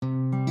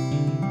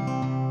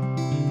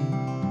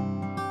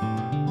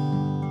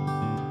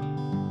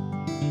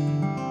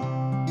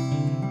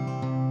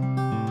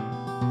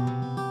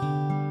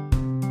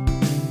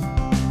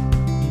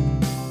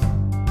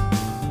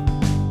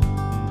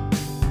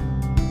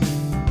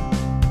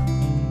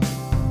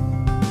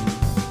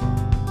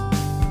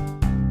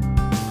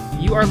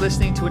You are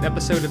listening to an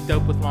episode of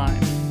Dope with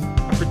Lime,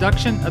 a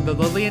production of the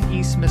Lillian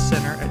E. Smith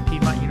Center at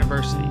Piedmont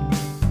University.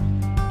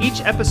 Each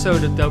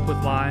episode of Dope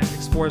with Lime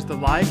explores the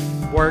life,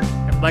 work,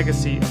 and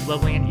legacy of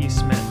Lillian E.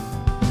 Smith.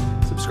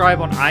 Subscribe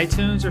on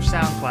iTunes or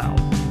SoundCloud,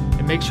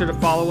 and make sure to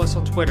follow us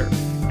on Twitter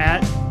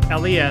at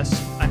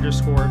LES_center.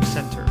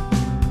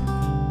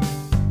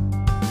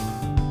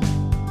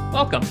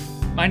 Welcome.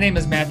 My name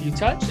is Matthew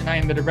Touch, and I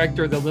am the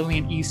director of the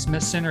Lillian E.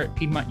 Smith Center at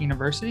Piedmont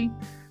University.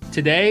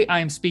 Today,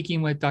 I am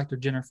speaking with Dr.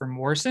 Jennifer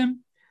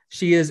Morrison.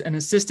 She is an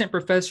assistant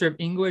professor of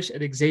English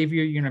at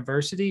Xavier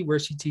University, where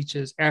she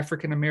teaches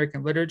African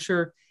American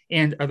literature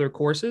and other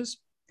courses.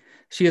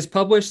 She has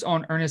published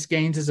on Ernest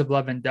Gaines's Of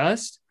Love and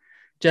Dust,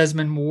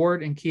 Jesmyn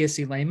Ward, and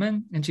Kiese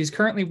Laymon, and she's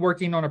currently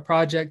working on a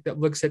project that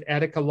looks at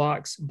Attica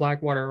Locke's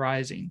Blackwater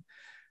Rising.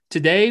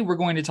 Today, we're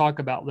going to talk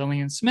about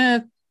Lillian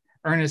Smith,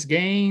 Ernest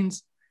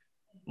Gaines,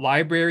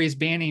 libraries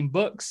banning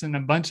books, and a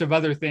bunch of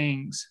other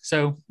things.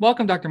 So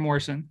welcome, Dr.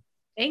 Morrison.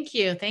 Thank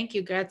you. Thank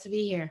you. Glad to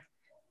be here.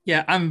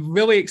 Yeah, I'm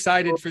really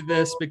excited for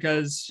this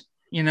because,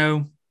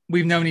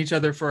 we've known each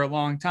other for a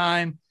long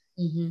time.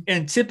 Mm-hmm.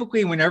 And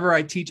typically whenever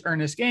I teach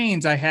Ernest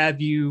Gaines, I have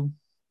you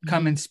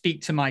come and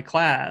speak to my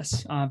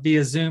class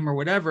via Zoom or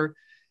whatever.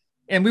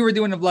 And we were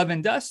doing Of Love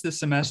and Dust this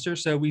semester.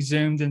 So we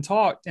Zoomed and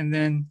talked. And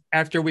then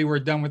after we were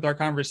done with our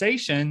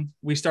conversation,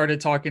 we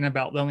started talking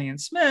about Lillian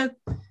Smith.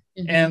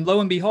 Mm-hmm. And lo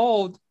and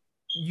behold,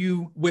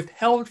 you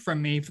withheld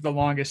from me for the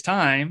longest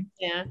time.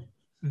 Yeah.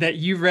 That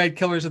you read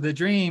Killers of the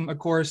Dream, of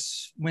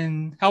course,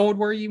 how old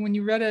were you when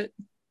you read it?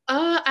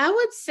 I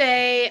would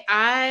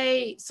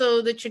say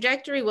so the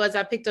trajectory was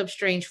I picked up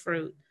Strange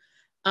Fruit.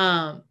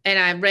 And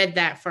I read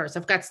that first.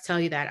 I've got to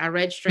tell you that. I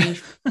read Strange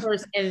Fruit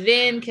first and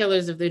then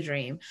Killers of the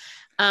Dream.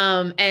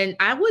 And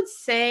I would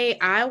say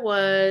I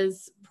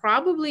was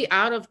probably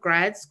out of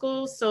grad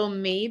school. So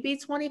maybe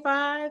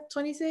 25,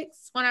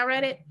 26 when I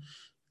read it.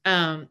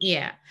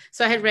 Yeah.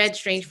 So I had read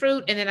Strange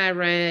Fruit and then I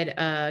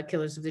read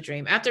Killers of the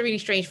Dream. After reading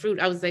Strange Fruit,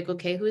 I was like,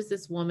 okay, who is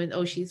this woman?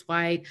 Oh, she's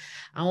white.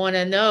 I want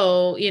to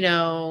know, and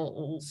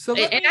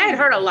I had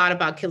heard a lot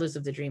about Killers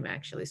of the Dream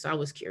actually. So I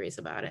was curious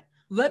about it.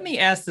 Let me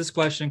ask this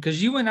question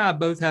because you and I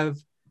both have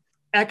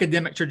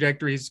academic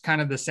trajectories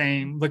kind of the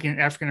same, looking at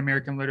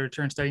African-American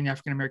literature and studying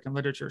African-American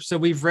literature. So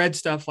we've read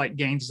stuff like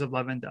Gaines's Of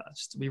Love and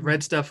Dust. We've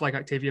read stuff like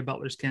Octavia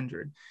Butler's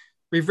Kindred.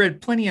 We've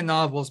read plenty of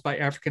novels by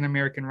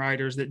African-American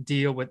writers that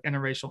deal with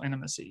interracial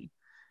intimacy.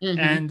 Mm-hmm.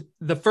 And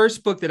the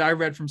first book that I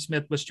read from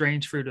Smith was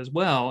Strange Fruit as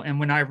well. And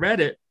when I read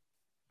it,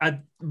 I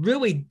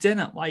really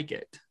didn't like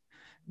it.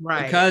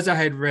 Right. Because I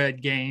had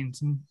read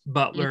Gaines and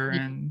Butler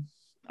and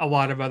a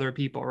lot of other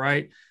people,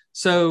 right?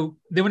 So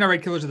then when I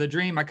read Killers of the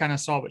Dream, I kind of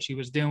saw what she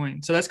was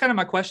doing. So that's kind of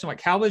my question.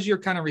 Like, how was your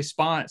kind of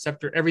response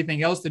after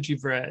everything else that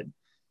you've read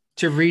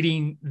to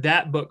reading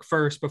that book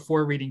first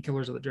before reading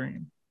Killers of the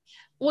Dream?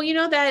 Well,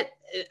 that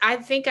I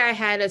think I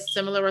had a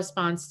similar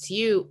response to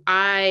you.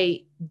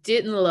 I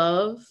didn't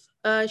love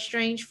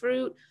Strange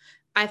Fruit.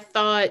 I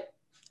thought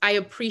I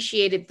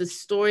appreciated the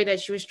story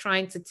that she was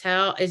trying to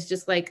tell. It's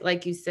just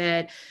like you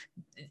said,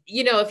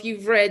 if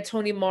you've read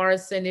Toni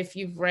Morrison, if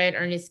you've read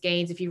Ernest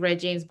Gaines, if you read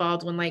James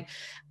Baldwin, like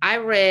I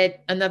read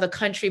Another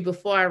Country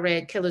before I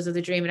read Killers of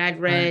the Dream. And I'd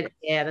read,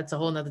 right. That's a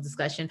whole nother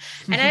discussion.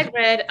 And I'd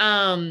read,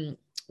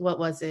 what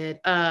was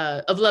it?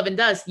 Of Love and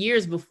Dust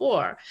years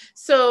before.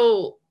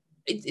 So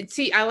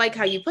see, I like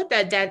how you put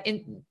that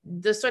in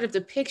the sort of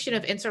depiction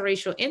of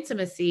interracial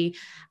intimacy.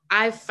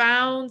 I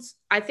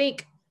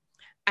think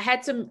I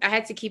had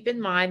to keep in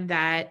mind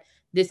that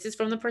this is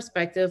from the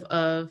perspective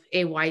of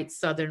a white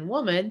Southern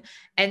woman.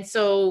 And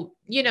so,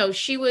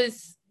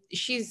 she's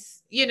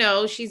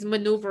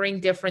maneuvering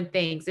different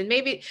things. And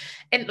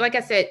like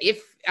I said,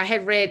 if I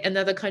had read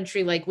Another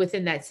Country, like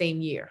within that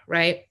same year,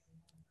 right?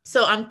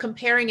 So I'm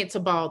comparing it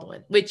to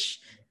Baldwin, which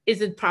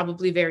isn't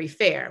probably very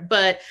fair,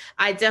 but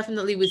I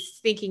definitely was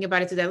thinking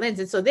about it through that lens.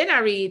 And so then I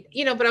read,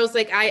 but I was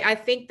like, I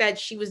think that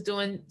she was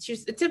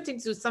attempting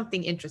to do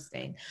something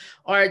interesting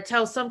or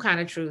tell some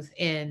kind of truth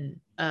in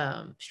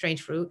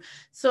Strange Fruit.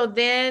 So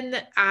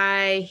then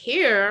I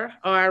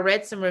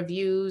read some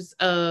reviews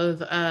of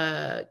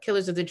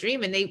Killers of the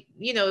Dream, and they,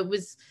 it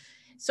was,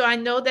 so I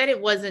know that it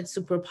wasn't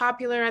super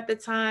popular at the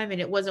time and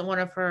it wasn't one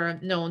of her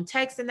known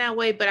texts in that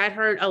way, but I'd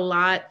heard a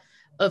lot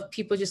of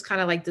people just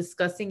kind of like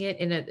discussing it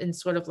in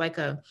sort of like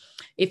a,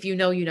 if you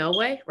know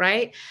way,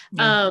 right?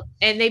 Yeah.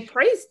 And they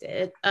praised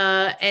it.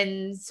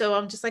 And so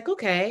I'm just like,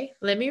 okay,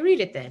 let me read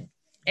it then.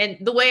 And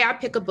the way I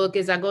pick a book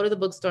is I go to the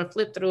bookstore,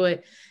 flip through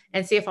it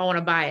and see if I want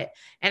to buy it.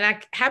 And I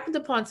happened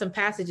upon some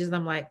passages and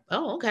I'm like,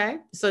 oh, okay.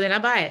 So then I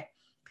buy it.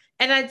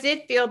 And I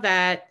did feel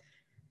that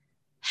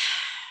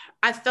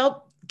I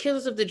felt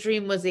Killers of the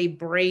Dream was a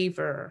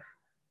braver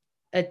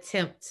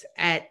attempt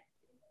at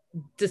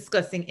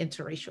discussing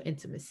interracial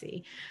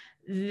intimacy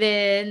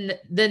than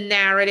the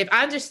narrative.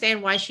 I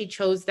understand why she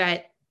chose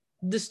that,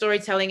 the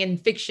storytelling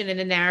and fiction and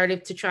the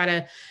narrative to try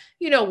to,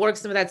 work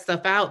some of that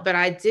stuff out. But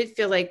I did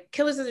feel like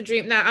Killers of the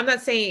Dream. Now, I'm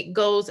not saying it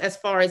goes as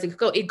far as it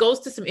goes. It goes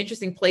to some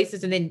interesting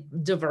places and then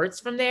diverts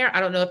from there. I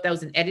don't know if that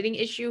was an editing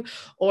issue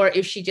or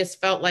if she just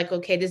felt like,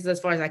 okay, this is as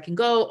far as I can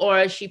go,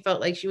 or she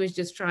felt like she was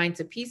just trying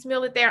to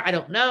piecemeal it there. I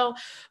don't know.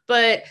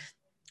 But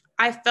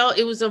I felt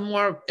it was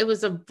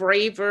a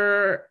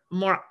braver,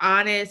 more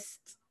honest.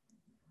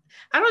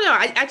 I don't know.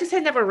 I just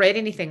had never read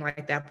anything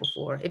like that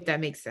before, if that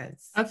makes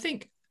sense. I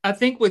think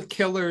with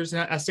Killers,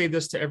 and I say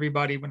this to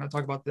everybody when I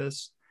talk about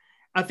this,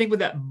 I think with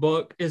that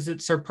book is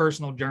it's her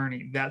personal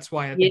journey. That's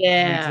why I think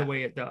it reads the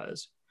way it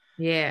does.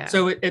 Yeah.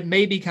 So it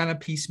may be kind of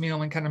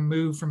piecemeal and kind of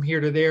move from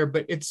here to there,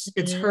 but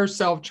it's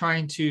herself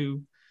trying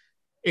to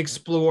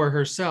explore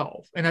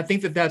herself. And I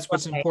think that that's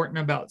what's important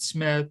about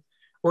Smith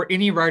or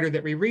any writer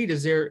that we read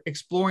is they're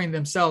exploring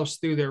themselves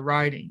through their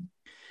writing.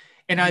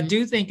 And I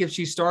do think if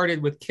she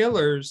started with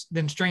Killers,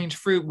 then Strange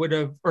Fruit would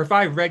have, or if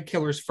I read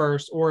Killers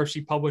first, or if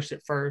she published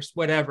it first,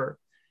 whatever,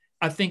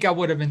 I think I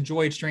would have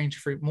enjoyed Strange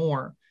Fruit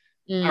more.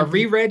 I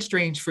reread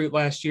Strange Fruit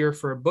last year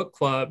for a book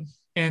club,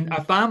 and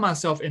I found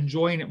myself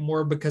enjoying it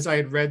more because I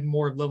had read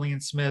more of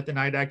Lillian Smith and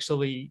I'd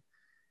actually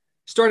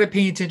started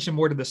paying attention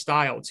more to the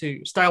style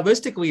too.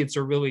 Stylistically, it's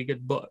a really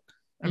good book.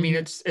 I mean,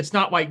 it's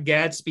not like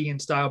Gadsby in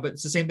style, but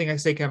it's the same thing I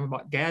say kind of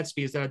about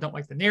Gadsby is that I don't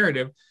like the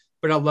narrative,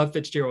 but I love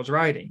Fitzgerald's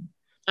writing.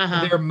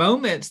 There are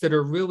moments that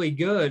are really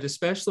good,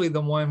 especially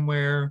the one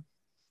where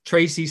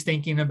Tracy's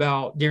thinking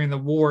about during the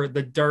war,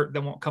 the dirt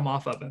that won't come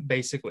off of him,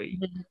 basically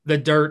the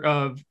dirt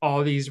of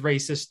all these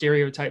racist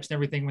stereotypes and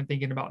everything when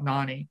thinking about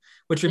Nani,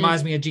 which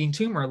reminds me of Jean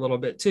Toomer a little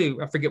bit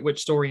too. I forget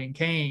which story in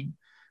Kane,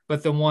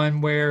 but the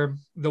one where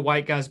the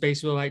white guy's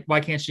basically like, why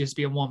can't she just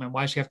be a woman?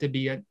 Why does she have to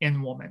be an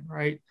in woman?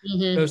 Right.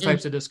 Those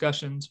types of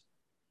discussions.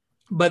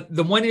 But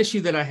the one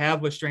issue that I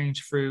have with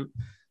Strange Fruit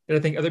that I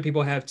think other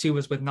people have too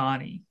is with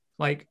Nani.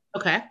 Like,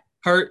 okay,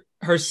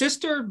 her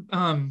sister,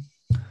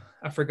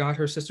 I forgot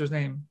her sister's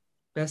name,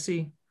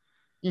 Bessie.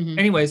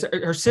 Anyways,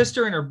 her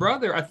sister and her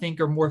brother, I think,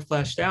 are more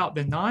fleshed out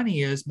than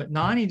Nani is, but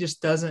Nani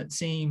just doesn't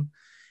seem.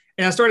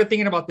 And I started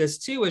thinking about this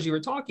too as you were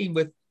talking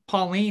with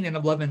Pauline and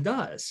Of Love and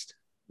Dust.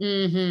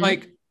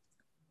 Like,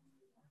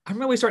 I'm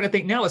really starting to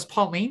think now, is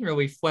Pauline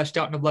really fleshed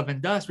out in Of Love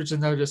and Dust, which is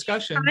another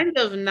discussion? Kind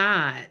of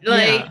not.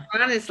 Like,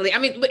 honestly, I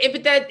mean,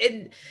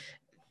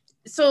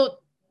 so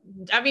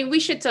I mean,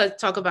 we should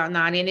talk about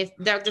Nani, and if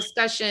that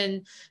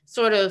discussion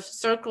sort of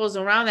circles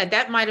around that,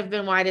 that might have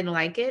been why I didn't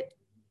like it,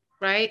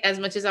 right? As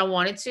much as I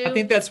wanted to. I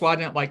think that's why I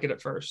didn't like it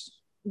at first.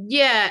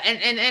 Yeah,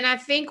 and I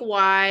think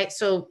why.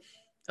 So,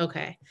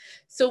 okay,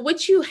 so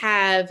what you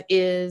have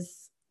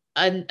is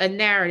a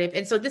narrative,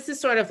 and so this is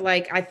sort of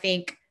like, I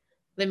think.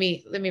 Let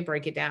me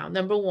break it down.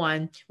 Number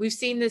one, we've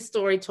seen this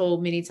story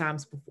told many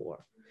times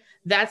before.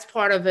 That's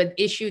part of an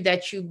issue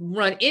that you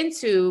run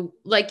into.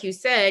 Like you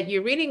said,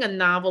 you're reading a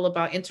novel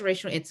about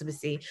interracial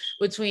intimacy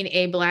between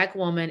a Black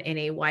woman and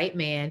a white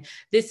man.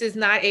 This is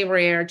not a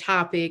rare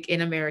topic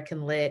in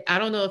American lit. I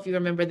don't know if you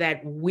remember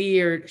that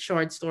weird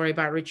short story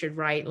by Richard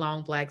Wright,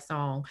 Long Black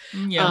Song.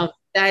 Yeah.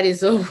 That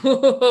is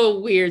a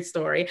weird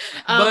story.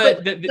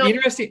 But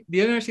the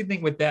interesting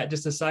thing with that,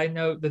 just a side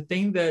note, the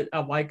thing that I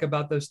like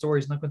about those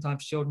stories, Uncle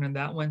Tom's Children and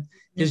that one,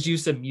 is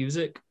use of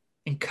music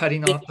and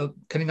cutting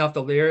off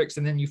the lyrics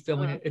and then you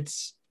filling it.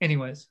 It's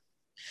anyways.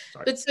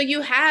 Sorry. But so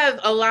you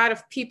have a lot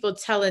of people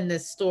telling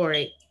this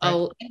story. Right.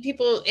 Oh, and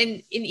people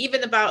in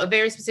even about a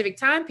very specific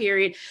time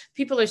period,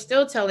 people are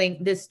still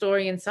telling this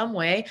story in some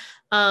way.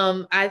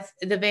 The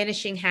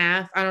Vanishing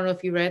Half. I don't know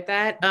if you read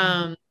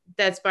that.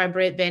 That's by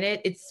Brit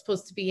Bennett. It's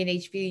supposed to be an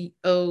HBO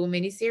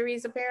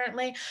miniseries,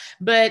 apparently,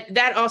 but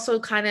that also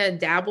kind of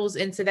dabbles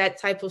into that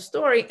type of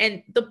story.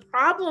 And the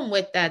problem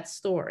with that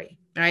story,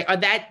 right, or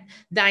that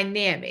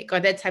dynamic or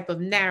that type of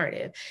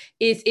narrative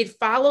is it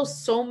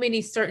follows so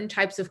many certain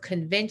types of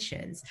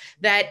conventions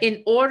that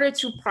in order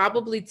to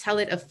probably tell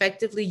it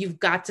effectively, you've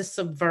got to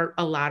subvert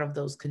a lot of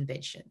those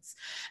conventions.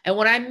 And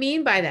what I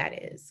mean by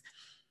that is,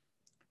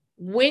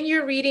 when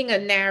you're reading a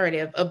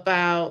narrative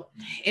about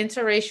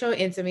interracial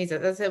intimacy,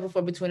 as I said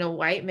before, between a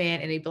white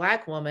man and a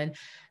Black woman,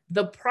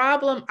 the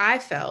problem I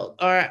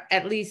felt, or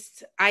at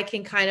least I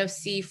can kind of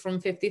see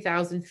from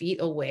 50,000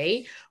 feet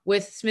away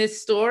with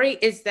Smith's story,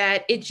 is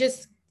that it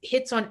just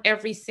hits on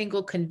every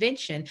single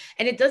convention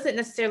and it doesn't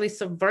necessarily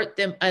subvert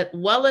them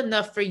well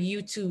enough for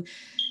you to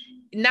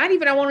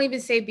I won't even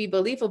say be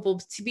believable,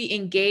 to be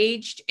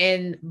engaged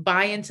and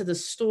buy into the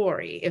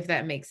story, if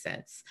that makes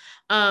sense.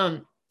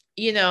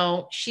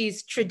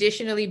 She's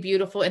traditionally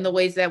beautiful in the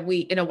ways that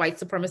in a white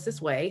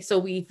supremacist way. So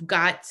we've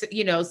got, so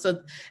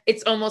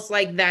it's almost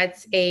like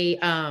that's a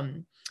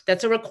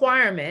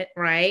requirement,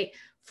 right,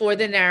 for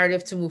the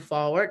narrative to move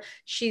forward.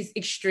 She's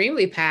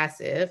extremely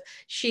passive.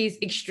 She's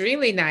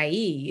extremely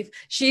naive.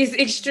 She's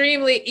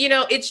extremely,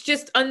 it's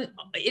just,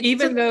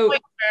 even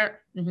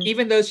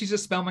though she's a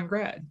Spelman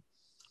grad.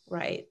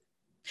 Right.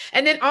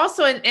 And then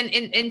also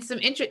in some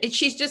interest,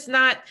 she's just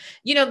not,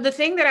 the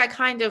thing that I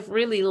kind of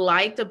really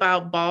liked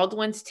about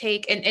Baldwin's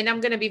take, and I'm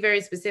going to be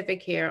very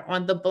specific here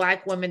on the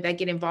Black women that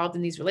get involved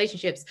in these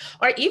relationships,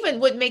 or even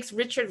what makes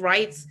Richard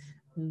Wright's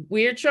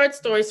weird short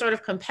stories sort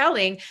of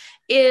compelling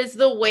is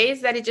the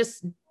ways that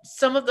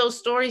some of those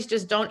stories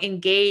just don't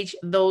engage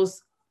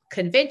those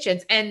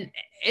conventions. And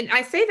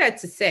I say that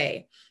to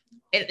say,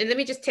 and let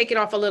me just take it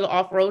off a little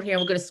off road here.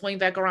 And we're going to swing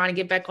back around and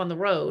get back on the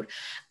road.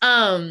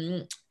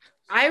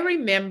 I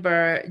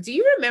remember, do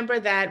you remember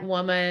that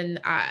woman?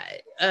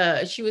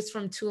 She was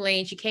from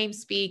Tulane. She came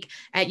speak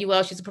at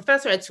UL. She's a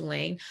professor at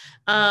Tulane.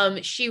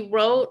 She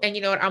wrote, and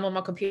you know what? I'm on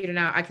my computer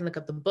now. I can look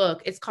up the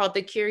book. It's called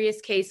The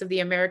Curious Case of the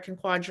American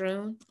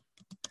Quadroon.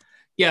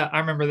 Yeah, I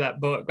remember that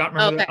book. I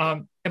remember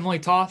that. Emily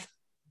Toth.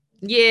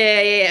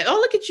 Yeah. Oh,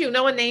 look at you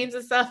knowing names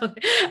and stuff.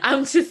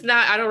 I'm just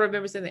not. I don't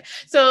remember saying that.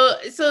 So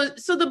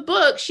the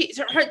book.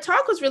 Her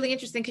talk was really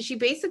interesting because she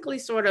basically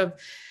sort of.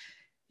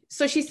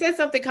 So she said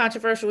something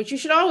controversial, which you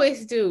should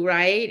always do,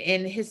 right?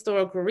 In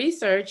historical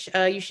research,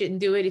 you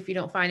shouldn't do it if you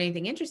don't find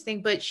anything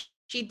interesting. But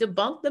she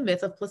debunked the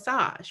myth of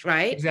Placage,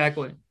 right?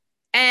 Exactly.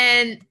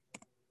 And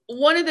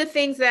one of the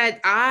things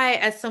that I,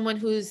 as someone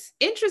who's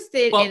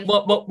interested in...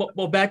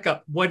 Well, back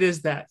up. What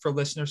is that for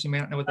listeners who may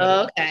not know what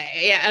that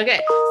is?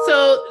 Okay.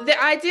 So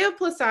the idea of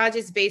Placage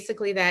is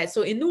basically that,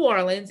 so in New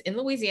Orleans, in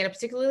Louisiana,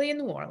 particularly in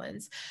New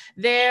Orleans,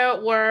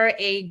 there were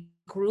a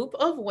group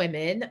of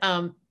women,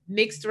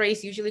 mixed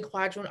race, usually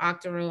quadroon,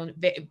 octoroon,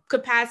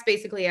 could pass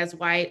basically as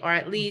white, or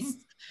at least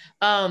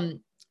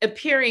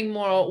appearing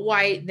more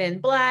white than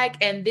Black.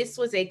 And this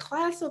was a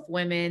class of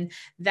women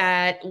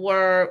that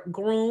were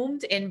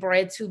groomed and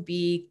bred to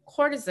be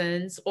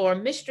courtesans or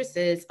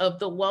mistresses of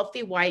the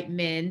wealthy white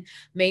men,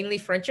 mainly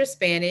French or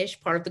Spanish,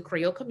 part of the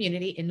Creole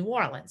community in New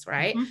Orleans,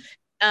 right?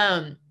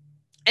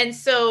 And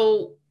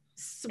so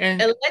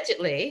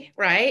allegedly,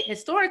 right,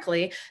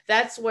 historically,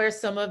 that's where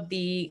some of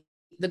the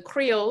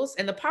Creoles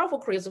and the powerful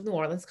Creoles of New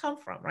Orleans come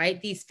from,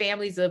 right? These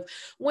families of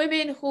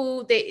women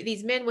who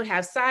these men would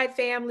have side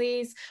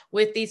families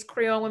with these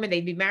Creole women.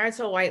 They'd be married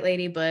to a white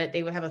lady, but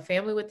they would have a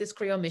family with this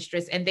Creole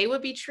mistress, and they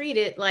would be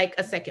treated like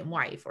a second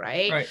wife,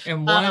 right? Right.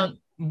 And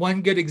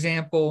one good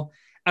example,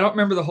 I don't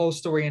remember the whole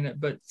story in it,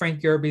 but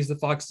Frank Yerby's The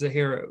Fox is a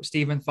Hero.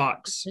 Stephen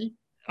Fox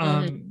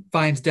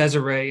finds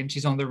Desiree, and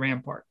she's on the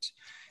ramparts.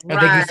 I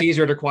think he sees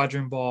her at a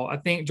quadroon ball. I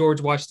think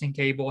George Washington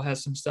Cable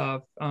has some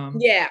stuff.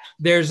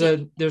 There's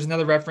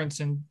another reference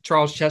in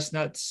Charles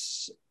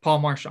Chestnut's Paul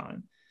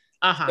Marchand.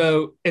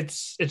 So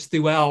it's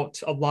throughout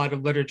a lot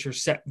of literature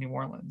set in New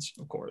Orleans,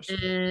 of course.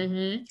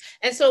 And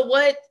so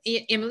what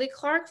Emily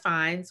Clark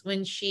finds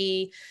when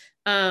she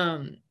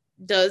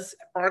does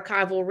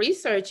archival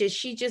research is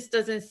she just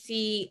doesn't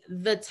see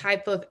the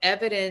type of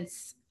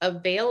evidence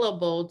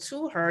available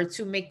to her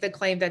to make the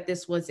claim that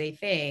this was a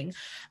thing.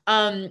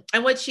 And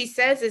what she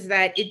says is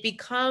that it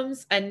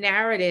becomes a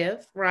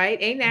narrative, right?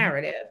 A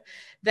narrative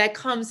that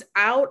comes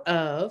out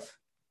of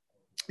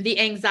the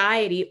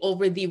anxiety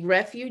over the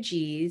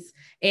refugees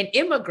and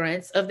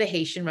immigrants of the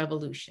Haitian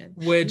Revolution,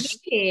 which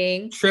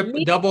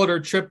doubled or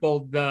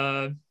tripled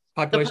the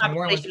population of New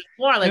Orleans.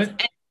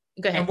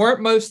 Go ahead. And weren't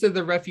most of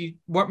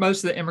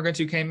the immigrants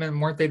who came in,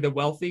 weren't they the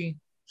wealthy?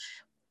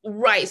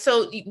 Right.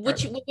 So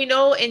what we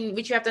know and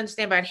what you have to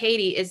understand about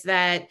Haiti is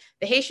that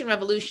the Haitian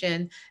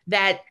Revolution,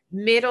 that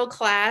middle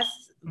class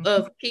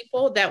of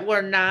people that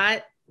were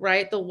not,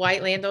 right, the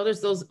white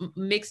landowners, those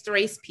mixed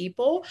race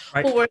people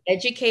who were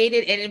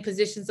educated and in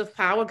positions of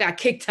power got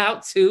kicked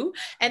out too,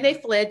 and they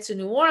fled to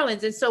New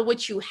Orleans. And so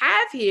what you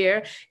have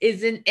here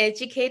is an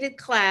educated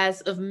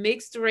class of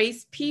mixed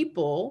race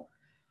people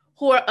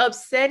who are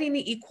upsetting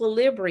the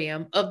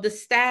equilibrium of the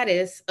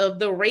status of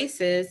the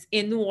races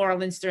in New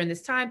Orleans during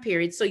this time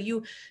period.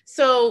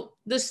 So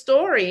the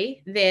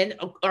story then,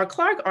 or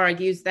Clark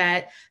argues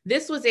that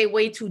this was a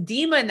way to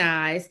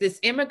demonize this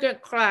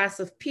immigrant class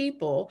of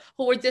people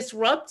who were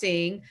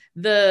disrupting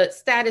the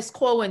status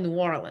quo in New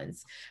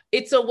Orleans.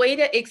 It's a way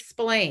to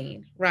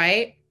explain,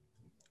 right,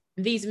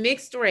 these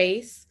mixed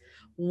race,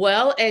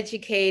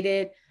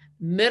 well-educated,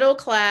 middle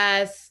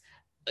class,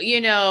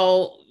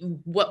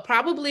 what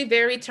probably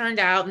very turned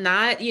out,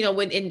 not,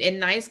 when in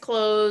nice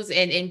clothes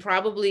and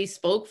probably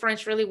spoke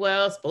French really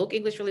well, spoke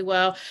English really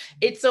well.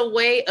 It's a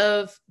way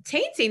of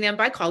tainting them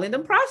by calling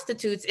them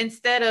prostitutes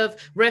instead of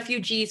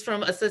refugees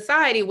from a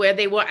society where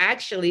they were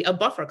actually a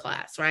buffer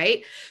class,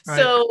 right?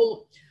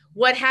 So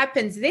what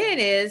happens then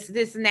is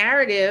this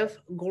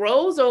narrative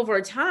grows over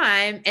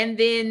time, and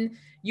then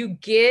you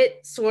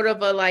get sort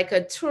of a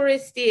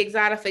touristy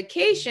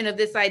exotification of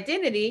this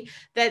identity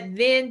that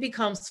then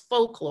becomes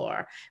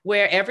folklore,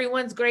 where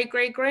everyone's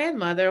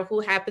great-great-grandmother who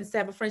happens to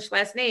have a French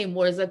last name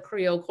was a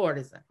Creole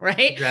courtesan,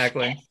 right?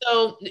 Exactly. And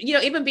so,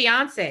 even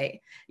Beyonce,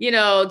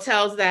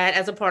 tells that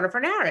as a part of her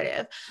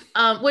narrative,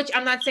 which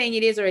I'm not saying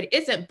it is or it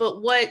isn't,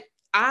 but what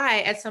I,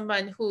 as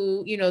someone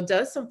who,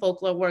 does some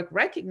folklore work,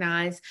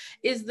 recognize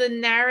is the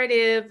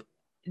narrative,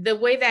 the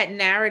way that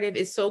narrative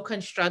is so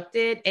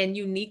constructed and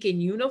unique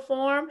and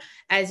uniform,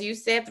 as you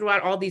said,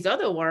 throughout all these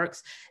other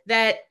works,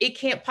 that it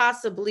can't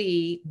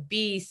possibly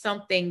be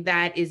something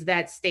that is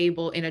that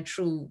stable in a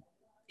true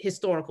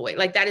historical way.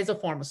 Like, that is a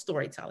form of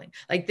storytelling.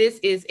 Like, this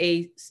is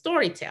a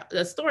story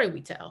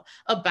we tell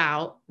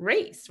about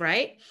race,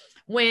 right?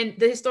 when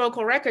the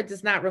historical record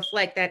does not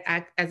reflect that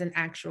act as an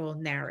actual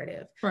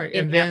narrative. Right.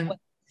 In And that way.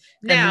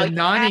 then Now,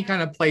 Nani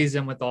kind of plays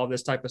in with all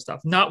this type of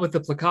stuff, not with the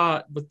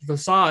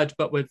placage,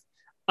 but with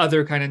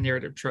other kind of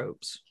narrative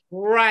tropes.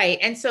 right.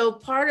 And so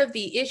part of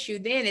the issue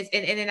then is,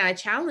 and then I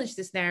challenged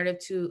this narrative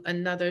to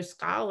another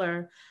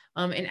scholar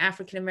in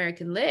African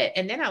American lit.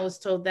 And then I was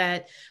told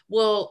that,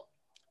 well,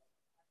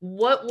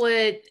 what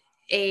would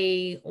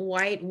a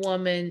white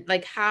woman,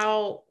 like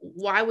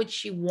why would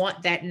she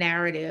want that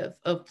narrative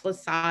of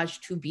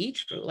placage to be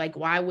true? Like,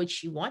 why would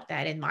she want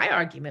that? And my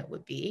argument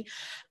would be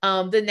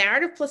the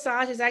narrative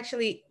placage is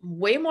actually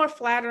way more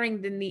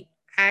flattering than the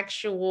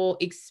actual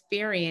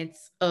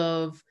experience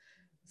of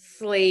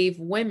slave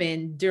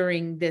women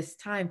during this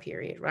time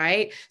period,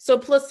 right? So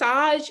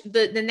placage,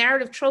 the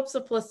narrative tropes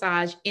of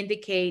placage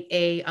indicate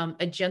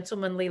a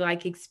gentlemanly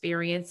like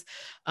experience.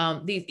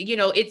 These,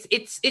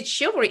 it's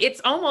chivalry. It's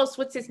almost,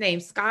 what's his name,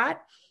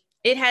 Scott.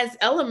 It has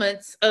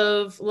elements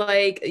of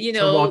like,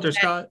 Sir Walter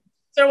Scott.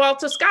 Sir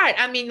Walter Scott.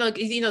 I mean, look,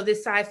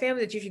 this side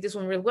family that you treat this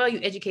one really well. You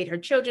educate her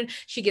children.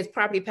 She gets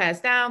property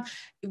passed down.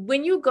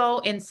 When you go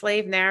in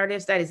slave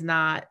narratives, that is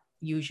not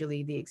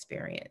usually the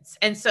experience.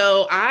 And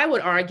so I would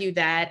argue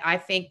that I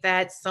think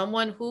that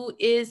someone who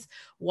is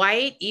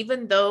white,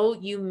 even though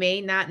you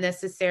may not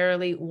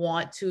necessarily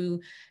want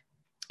to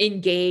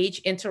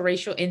engage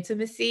interracial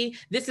intimacy,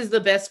 this is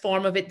the best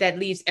form of it that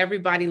leaves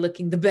everybody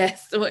looking the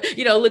best,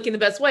 looking the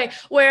best way.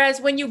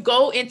 Whereas when you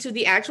go into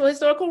the actual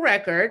historical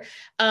record,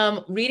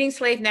 reading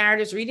slave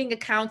narratives, reading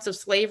accounts of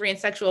slavery and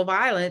sexual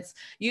violence,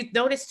 you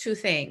notice two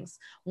things.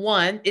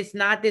 One, it's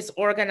not this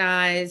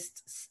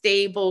organized,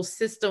 stable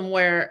system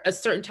where a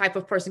certain type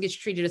of person gets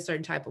treated a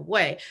certain type of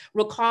way.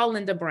 Recall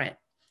Linda Brent,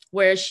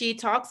 where she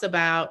talks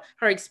about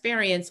her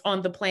experience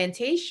on the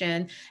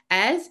plantation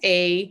as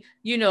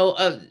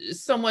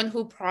someone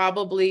who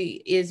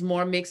probably is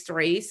more mixed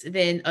race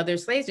than other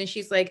slaves. And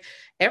she's like,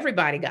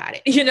 everybody got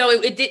it.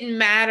 It didn't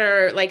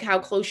matter like how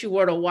close you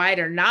were to white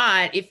or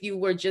not. If you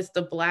were just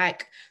a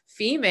Black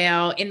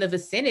female in the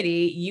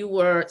vicinity, you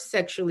were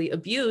sexually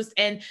abused,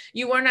 and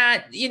you were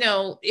not,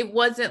 it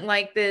wasn't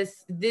like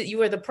this, you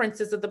were the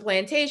princess of the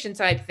plantation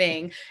type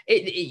thing.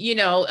 And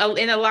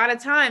a lot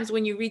of times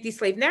when you read these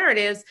slave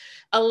narratives,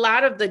 a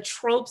lot of the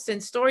tropes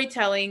and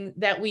storytelling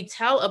that we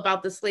tell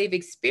about the slave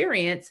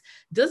experience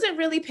doesn't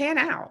really pan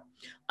out.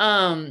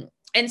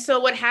 And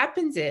so what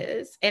happens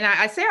is, and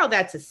I say all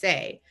that to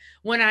say,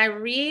 when I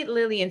read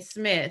Lillian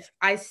Smith,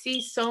 I see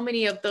so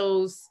many of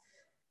those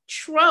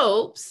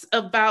tropes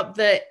about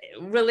the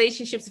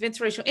relationships of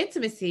interracial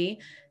intimacy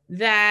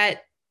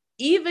that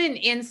even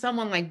in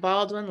someone like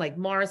Baldwin, like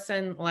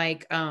Morrison,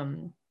 like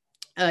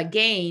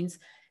Gaines,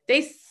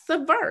 they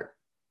subvert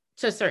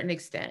to a certain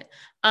extent.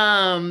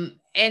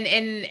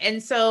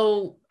 And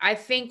so I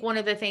think one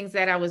of the things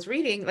that I was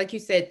reading, like you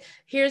said,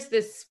 here's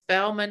this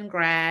Spelman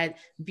grad,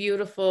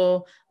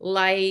 beautiful,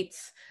 light,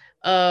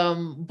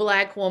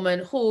 Black woman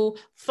who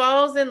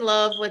falls in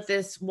love with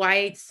this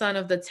white son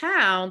of the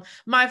town.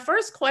 My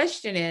first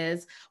question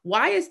is,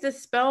 why is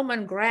this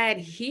Spelman grad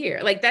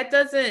here? Like, that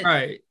doesn't,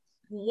 right.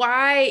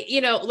 Why,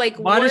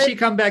 why does she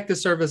come back to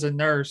serve as a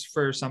nurse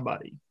for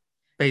somebody,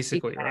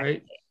 basically, exactly.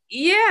 Right?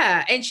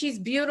 Yeah. And she's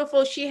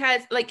beautiful. She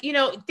has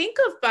think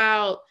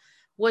about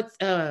what's,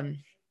 I'm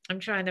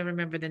trying to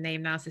remember the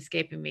name now, it's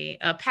escaping me.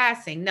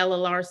 Passing, Nella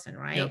Larson,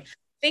 right? Yep.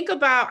 Think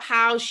about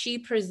how she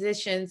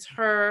positions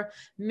her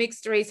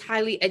mixed race,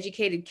 highly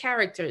educated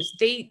characters.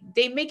 They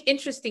make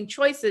interesting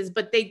choices,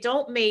 but they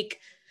don't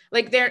make,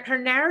 her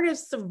narrative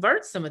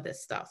subverts some of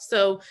this stuff.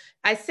 So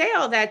I say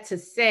all that to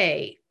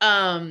say,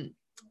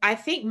 I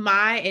think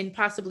my and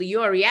possibly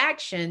your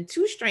reaction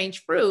to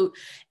Strange Fruit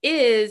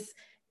is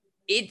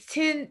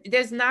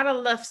there's not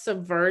enough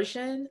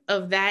subversion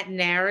of that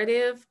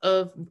narrative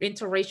of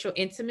interracial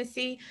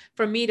intimacy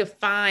for me to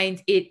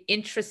find it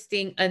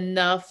interesting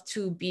enough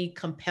to be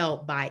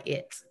compelled by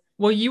it.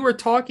 Well, you were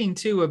talking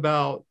too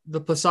about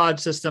the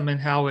placage system and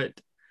how it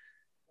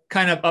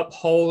kind of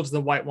upholds the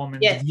white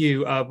woman's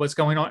view of what's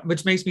going on,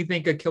 which makes me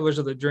think of Killers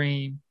of the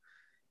Dream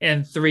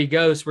and Three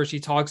Ghosts, where she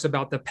talks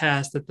about the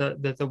past that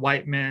the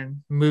white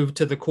men moved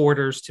to the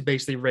quarters to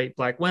basically rape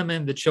Black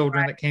women, the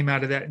children that came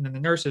out of that, and then the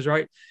nurses,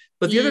 right?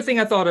 But the other thing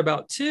I thought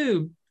about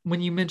too,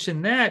 when you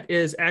mentioned that,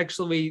 is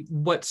actually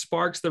what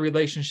sparks the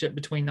relationship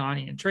between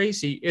Nani and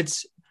Tracy.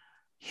 It's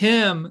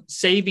him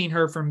saving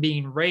her from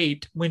being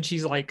raped when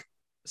she's like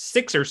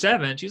 6 or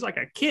 7. She's like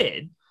a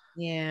kid.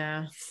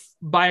 Yeah.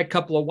 By a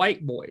couple of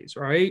white boys,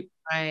 right?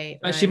 Right.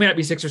 She may not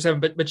be 6 or 7,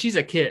 but she's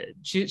a kid.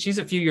 She's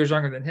a few years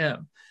younger than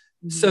him.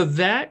 Mm-hmm. So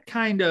that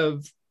kind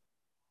of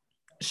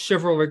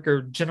chivalric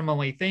or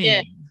gentlemanly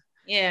thing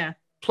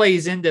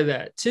plays into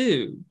that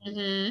too.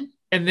 Mm-hmm.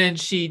 And then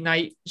she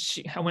I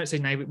wouldn't say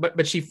naive,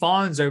 but she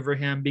fawns over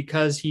him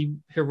because he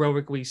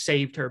heroically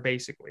saved her,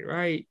 basically,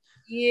 right?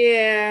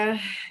 Yeah.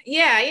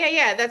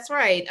 That's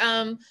right.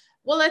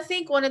 Well, I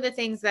think one of the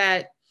things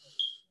that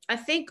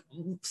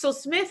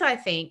Smith, I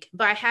think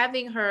by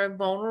having her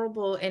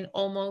vulnerable and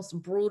almost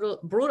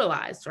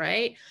brutalized,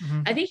 right?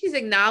 Mm-hmm. I think she's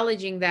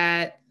acknowledging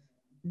that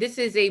this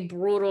is a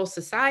brutal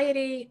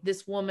society.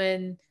 This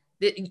woman,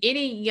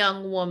 any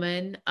young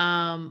woman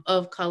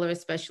of color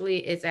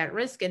especially, is at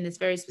risk in this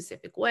very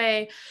specific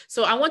way.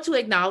 So I want to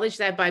acknowledge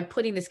that by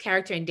putting this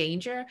character in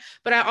danger,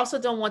 but I also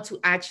don't want to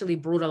actually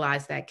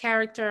brutalize that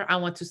character. I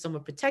want to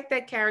somewhat protect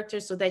that character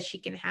so that she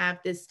can have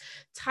this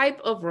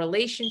type of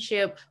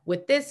relationship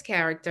with this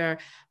character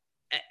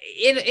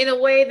in a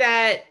way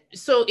that,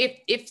 so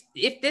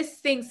if this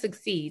thing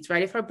succeeds,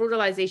 right, if her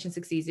brutalization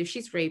succeeds, if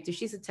she's raped, if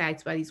she's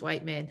attacked by these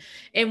white men,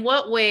 in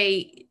what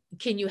way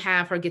can you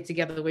have her get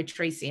together with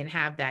Tracy and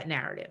have that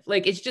narrative?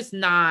 Like, it's just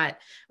not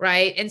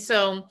right. And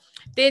so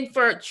then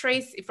for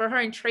Tracy, for her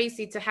and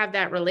Tracy to have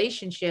that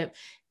relationship,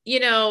 you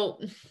know,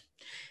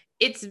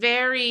 it's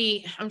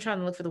very, I'm trying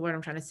to look for the word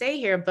I'm trying to say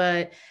here,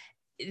 but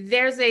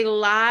there's a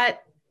lot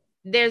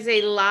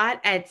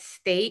at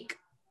stake,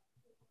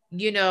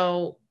 you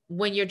know,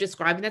 when you're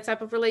describing that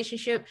type of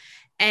relationship.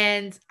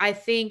 And I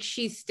think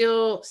she's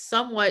still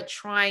somewhat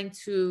trying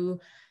to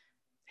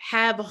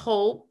have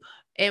hope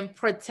and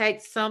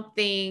protect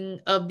something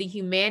of the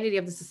humanity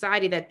of the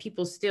society, that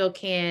people still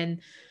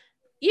can,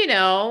 you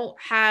know,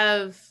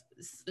 have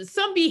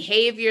some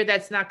behavior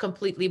that's not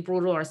completely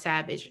brutal or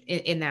savage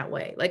in that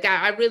way. Like,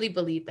 I really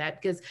believe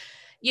that, because,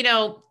 you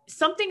know,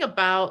 something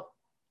about,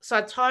 so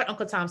I taught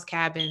Uncle Tom's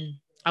Cabin,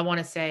 I want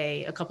to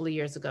say a couple of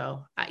years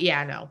ago. Yeah,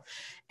 I know.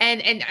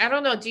 And I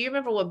don't know, do you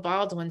remember what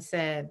Baldwin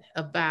said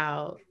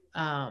about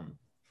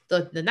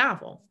the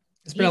novel?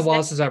 It's been a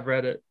while since I've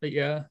read it, but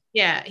yeah.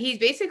 Yeah, he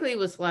basically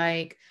was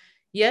like,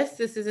 yes,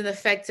 this is an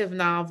effective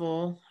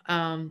novel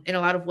in a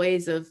lot of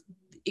ways of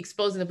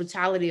exposing the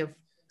brutality of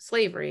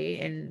slavery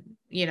and,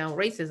 you know,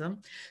 racism.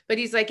 But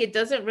he's like, it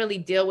doesn't really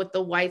deal with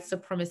the white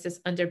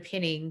supremacist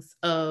underpinnings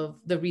of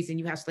the reason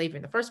you have slavery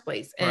in the first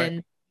place. Right.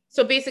 And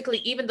so basically,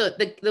 even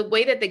the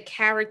way that the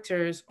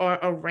characters are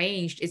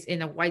arranged is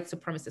in a white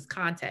supremacist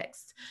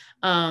context.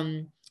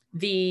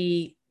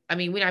 I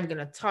mean, we're not even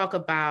going to talk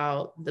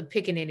about the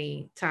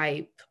Pickaninny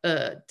type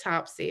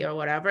Topsy or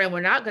whatever, and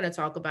we're not going to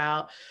talk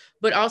about,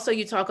 but also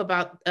you talk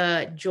about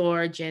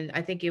George and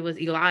I think it was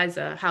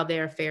Eliza, how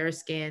they're fair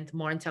skinned,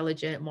 more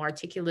intelligent, more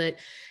articulate,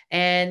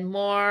 and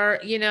more,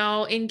 you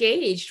know,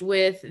 engaged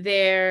with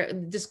their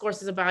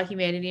discourses about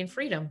humanity and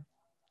freedom.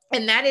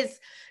 And that is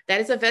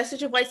a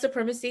vestige of white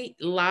supremacy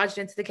lodged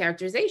into the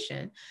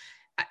characterization.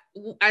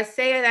 I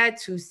say that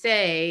to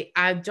say,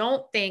 I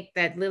don't think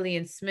that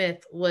Lillian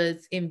Smith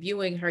was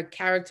imbuing her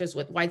characters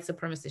with white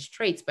supremacist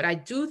traits, but I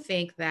do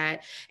think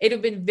that it would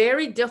have been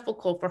very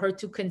difficult for her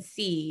to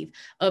conceive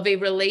of a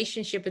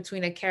relationship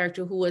between a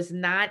character who was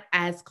not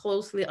as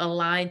closely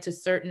aligned to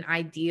certain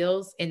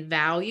ideals and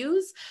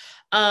values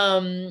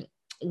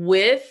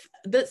with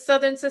the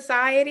Southern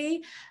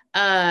society.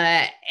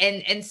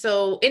 And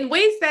so in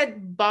ways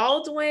that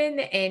Baldwin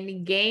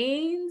and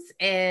Gaines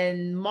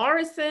and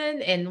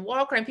Morrison and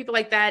Walker and people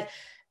like that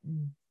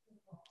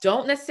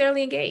don't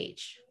necessarily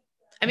engage.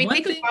 I mean,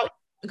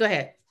 go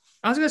ahead.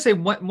 I was going to say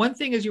one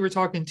thing as you were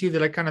talking too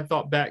that I kind of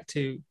thought back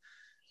to.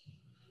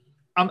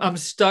 I'm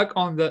stuck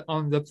on the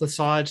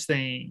Lesage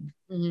thing,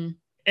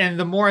 and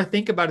the more I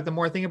think about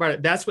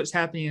it, that's what's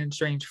happening in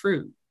Strange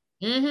Fruit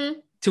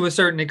to a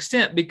certain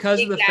extent,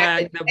 because of the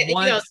fact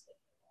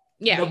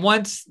that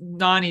once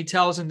Nani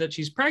tells him that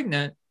she's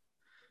pregnant,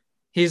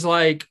 he's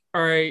like,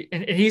 all right,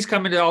 and he's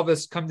coming to all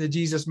this come to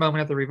Jesus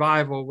moment at the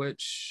revival,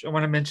 which I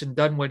want to mention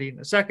Dunwoody in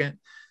a second.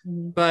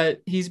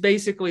 But he's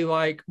basically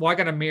like, well, I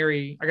gotta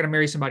marry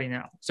somebody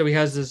now. So he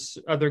has this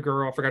other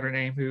girl, I forgot her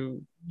name,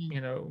 who,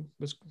 you know,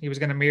 he was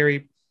gonna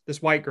marry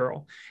this white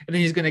girl, and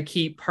then he's gonna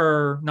keep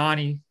her,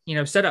 Nani, you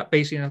know, set up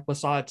basically in a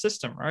Lesage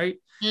system, right?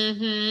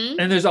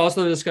 And there's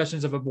also the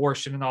discussions of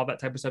abortion and all that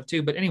type of stuff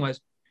too. But anyways,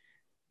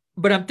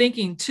 but I'm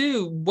thinking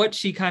too, what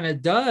she kind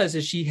of does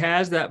is she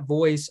has that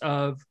voice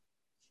of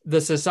the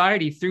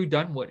society through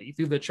Dunwoody,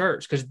 through the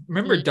church. Because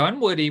remember,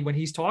 Dunwoody, when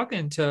he's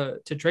talking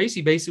to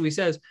Tracy, basically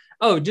says,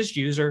 oh, just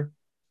use her.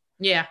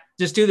 Yeah.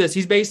 Just do this.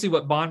 He's basically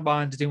what Bon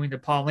Bon's doing to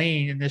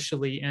Pauline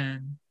initially.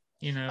 And,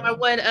 you know, or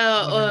what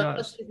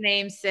what's his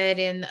name said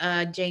in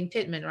Jane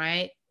Pittman,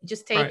 right?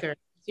 Just take her.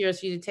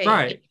 Seriously, to take.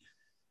 Right.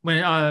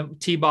 When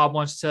T. Bob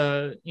wants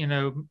to, you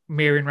know,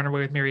 marry and run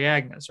away with Mary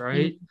Agnes,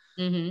 right?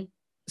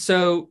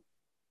 So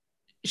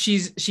she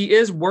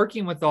is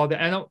working with all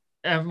that.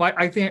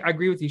 I think I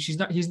agree with you.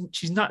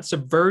 She's not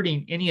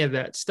subverting any of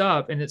that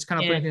stuff, and it's kind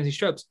of putting things in these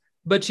tropes.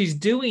 But she's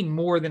doing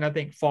more than I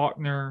think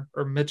Faulkner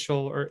or Mitchell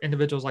or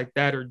individuals like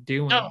that are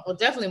doing. Oh, well,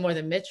 definitely more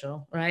than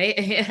Mitchell, right?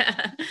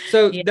 Yeah.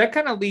 So that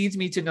kind of leads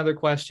me to another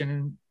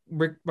question,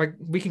 and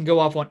we can go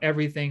off on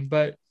everything,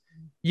 but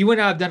you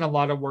and I have done a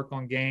lot of work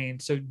on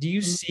Gaines. So do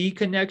you see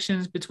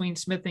connections between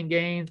Smith and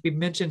Gaines? We've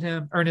mentioned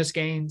him, Ernest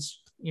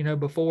Gaines, you know,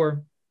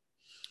 before.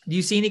 Do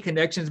you see any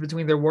connections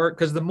between their work?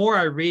 Because the more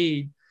I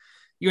read,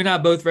 you and I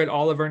both read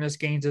all of Ernest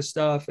Gaines'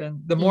 stuff,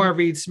 and the more I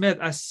read Smith,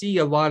 I see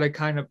a lot of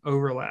kind of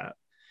overlap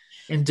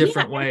in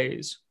different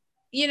ways.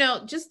 You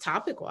know, just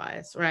topic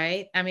wise,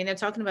 right? I mean, they're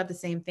talking about the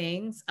same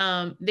things.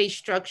 They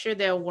structure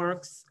their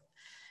works.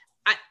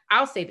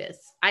 I'll say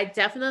this. I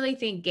definitely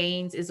think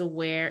Gaines is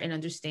aware and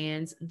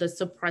understands the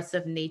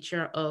suppressive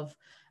nature of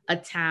a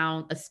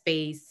town, a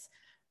space,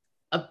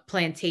 a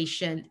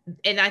plantation.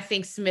 And I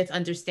think Smith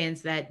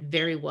understands that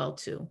very well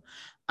too.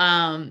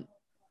 Um,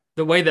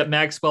 The way that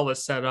Maxwell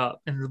is set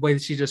up and the way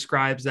that she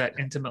describes that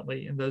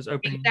intimately in those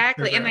opening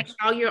exactly. And like paragraphs.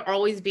 how you're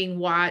always being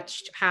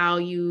watched, how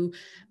you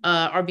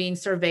are being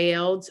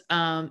surveilled,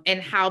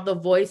 and how the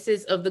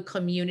voices of the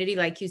community,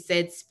 like you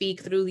said,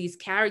 speak through these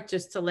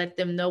characters to let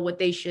them know what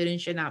they should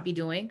and should not be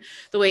doing.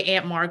 The way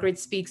Aunt Margaret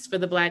speaks for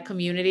the Black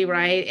community,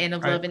 right? And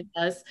of Right. Love and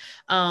Dust.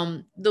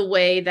 The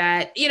way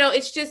that,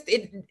 it's just,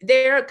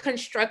 their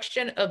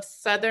construction of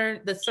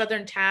the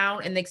Southern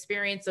town and the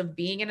experience of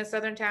being in a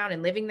Southern town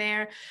and living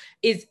there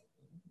is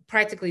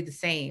practically the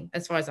same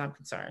as far as I'm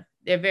concerned.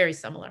 They're very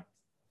similar.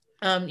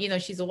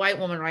 She's a white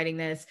woman writing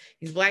this,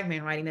 he's a Black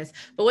man writing this,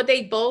 but what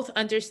they both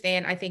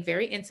understand, I think,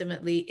 very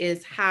intimately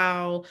is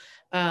how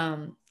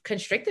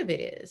constrictive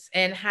it is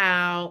and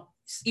how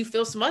you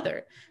feel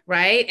smothered,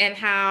 right? And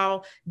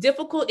how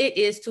difficult it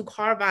is to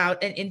carve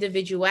out an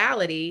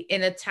individuality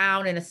in a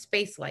town, in a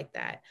space like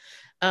that.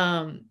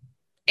 And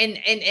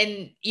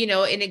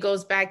it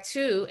goes back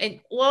to,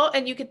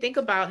 and you could think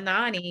about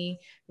Nani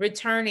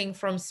returning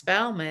from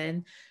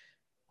Spelman.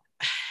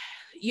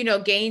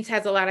 Gaines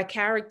has a lot of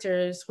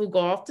characters who go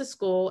off to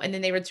school and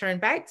then they return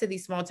back to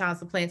these small towns,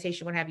 the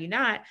plantation, what have you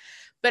not.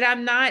 But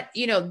I'm not,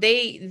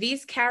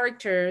 these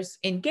characters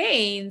in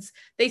Gaines,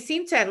 they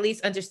seem to at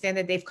least understand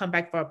that they've come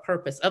back for a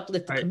purpose,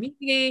 uplift the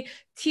community,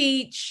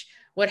 teach,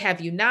 what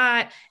have you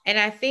not. And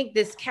I think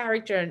this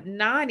character,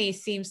 Nani,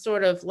 seems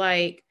sort of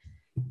like,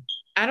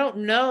 I don't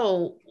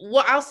know.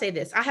 Well, I'll say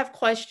this. I have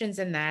questions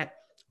in that.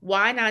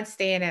 Why not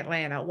stay in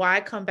Atlanta? Why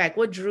come back?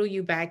 What drew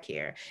you back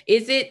here?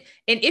 Is it,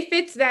 and if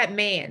it's that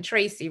man,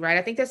 Tracy, right?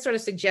 I think that sort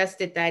of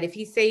suggested that if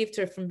he saved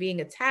her from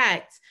being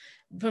attacked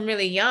from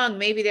really young,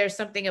 maybe there's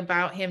something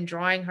about him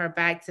drawing her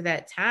back to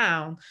that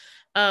town.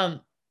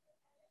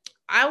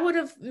 I would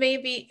have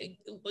maybe,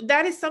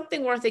 that is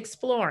something worth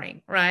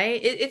exploring, right?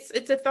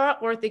 It's a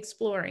thought worth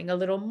exploring a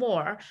little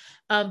more.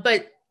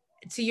 But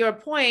to your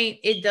point,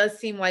 it does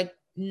seem like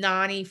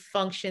Nani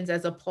functions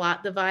as a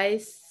plot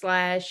device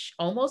 /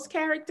 almost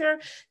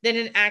character than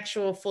an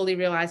actual fully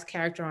realized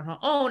character on her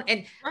own.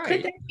 And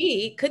could that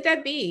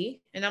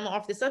be, and I'm gonna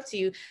offer this up to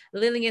you,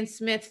 Lillian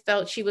Smith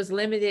felt she was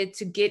limited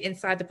to get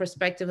inside the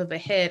perspective of a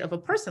head of a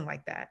person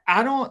like that?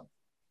 I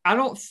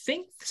don't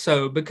think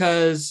so,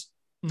 because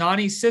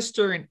Nani's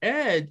sister and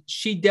Ed,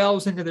 she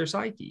delves into their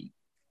psyche.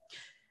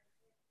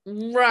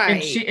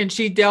 Right. And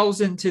she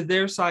delves into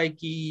their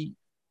psyche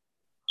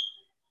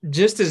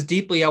just as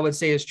deeply, I would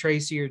say, as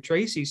Tracy or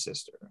Tracy's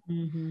sister.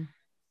 Mm-hmm.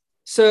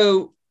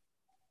 So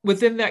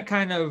within that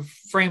kind of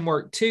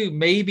framework too,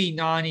 maybe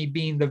Nani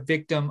being the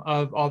victim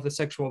of all the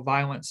sexual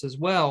violence as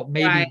well,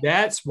 maybe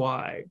that's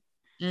why.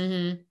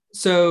 Mm-hmm.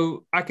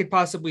 So I could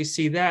possibly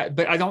see that,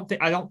 but I don't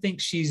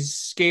think she's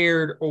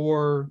scared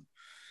or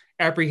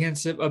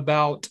apprehensive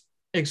about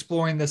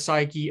exploring the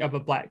psyche of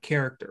a Black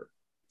character.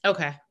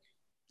 Okay.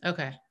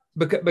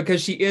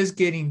 Because she is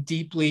getting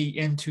deeply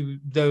into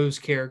those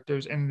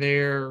characters and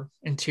their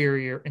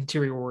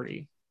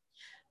interiority.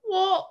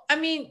 Well, I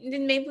mean,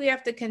 then maybe we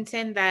have to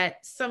contend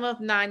that some of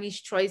Nani's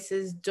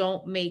choices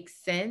don't make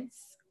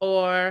sense,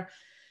 or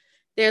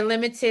they're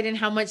limited in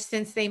how much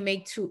sense they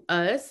make to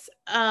us.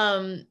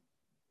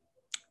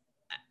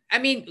 I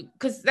mean,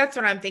 because that's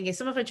what I'm thinking.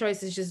 Some of her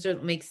choices just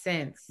don't make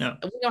sense. No.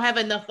 We don't have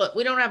enough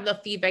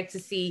feedback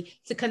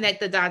to connect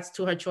the dots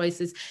to her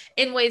choices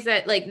in ways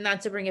that, like,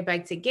 not to bring it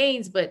back to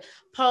Gaines, but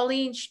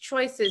Pauline's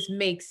choices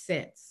make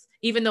sense,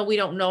 even though we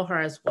don't know her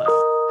as well.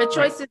 Her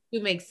choices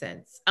do make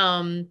sense.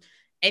 And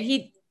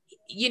he's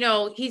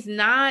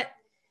not,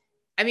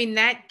 I mean,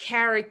 that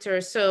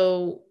character.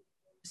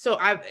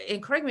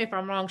 And correct me if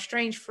I'm wrong,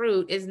 Strange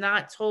Fruit is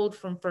not told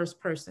from first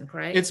person,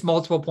 correct? It's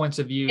multiple points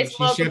of view.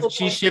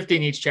 She's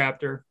shifting each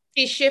chapter.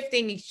 She's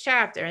shifting each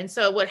chapter. And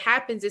so what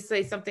happens is,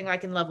 say something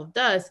like in Love of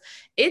Dust,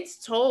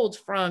 it's told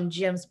from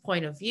Jim's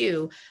point of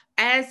view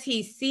as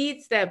he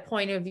seeds that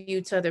point of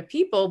view to other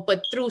people,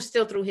 but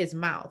still through his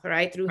mouth,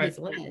 right? Through his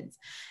lens.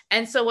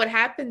 And so what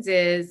happens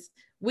is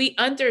we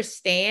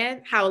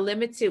understand how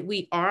limited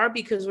we are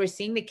because we're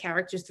seeing the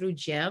characters through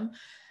Jim.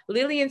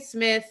 Lillian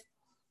Smith,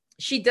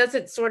 she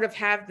doesn't sort of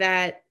have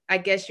that, I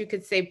guess you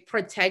could say,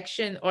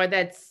 protection, or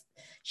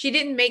she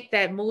didn't make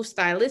that move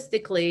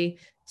stylistically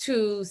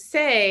to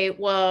say,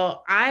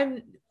 well,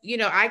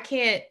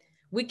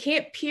 we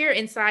can't peer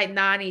inside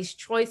Nani's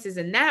choices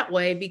in that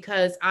way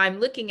because I'm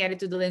looking at it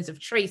through the lens of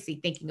Tracy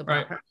thinking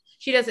about her.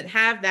 She doesn't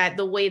have that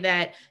the way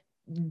that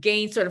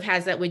Gaines sort of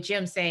has that with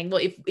Jim, saying,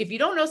 well, if you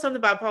don't know something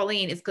about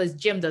Pauline, it's because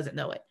Jim doesn't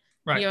know it.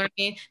 Right. You know what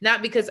I mean?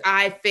 Not because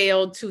I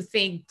failed to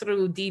think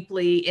through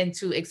deeply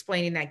into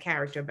explaining that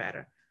character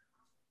better.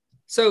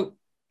 So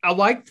I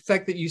like the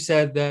fact that you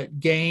said that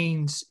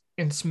Gaines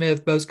and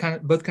Smith both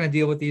kind of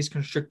deal with these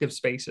constrictive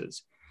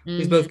spaces. Mm-hmm.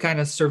 These both kind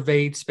of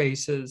surveyed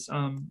spaces.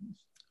 And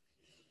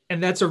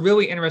that's a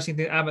really interesting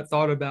thing I haven't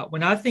thought about.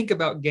 When I think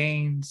about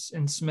Gaines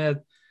and Smith,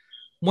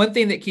 one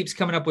thing that keeps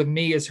coming up with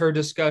me is her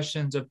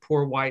discussions of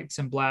poor whites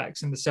and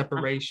blacks and the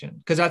separation.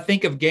 Because I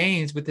think of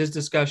Gaines with his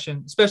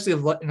discussion, especially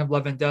in Of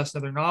Love and Dust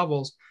and other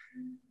novels,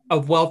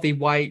 of wealthy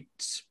white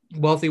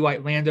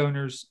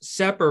landowners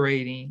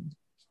separating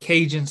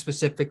Cajuns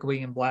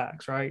specifically and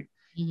blacks, right?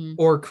 Mm-hmm.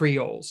 Or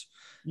Creoles.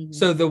 Mm-hmm.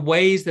 So the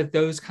ways that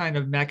those kind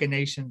of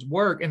machinations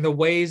work and the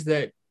ways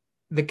that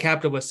the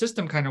capitalist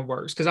system kind of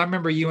works. Because I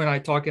remember you and I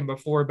talking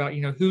before about,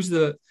 who's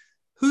the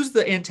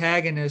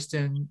antagonist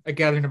in A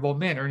Gathering of Old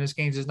Men, Ernest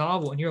Gaines's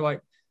novel, and you're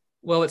like,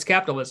 well, it's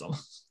capitalism.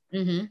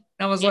 Mm-hmm. And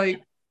I was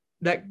like,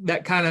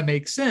 that kind of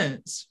makes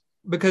sense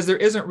because there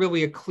isn't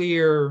really a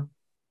clear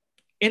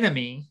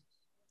enemy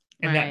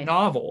in that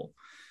novel.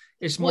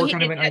 It's more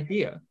kind of an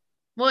idea.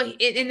 Well, and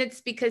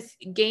it's because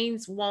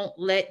Gaines won't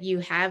let you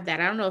have that.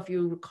 I don't know if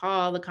you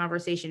recall the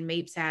conversation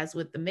Mapes has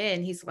with the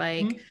men. He's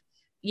like, mm-hmm.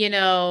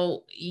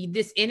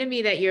 This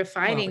enemy that you're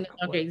fighting no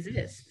longer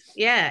exists.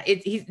 Yeah,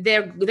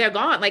 they're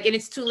gone. Like, and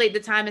it's too late.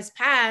 The time has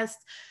passed,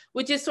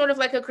 which is sort of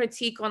like a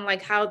critique on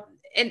like how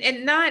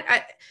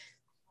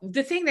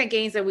the thing that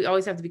Gaines that we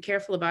always have to be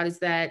careful about is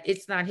that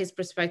it's not his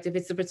perspective.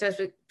 It's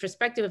the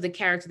perspective of the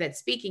character that's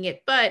speaking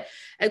it. But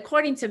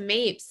according to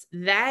Mapes,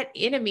 that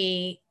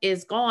enemy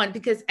is gone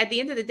because at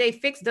the end of the day,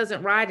 Fix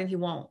doesn't ride and he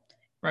won't.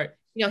 Right.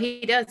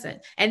 He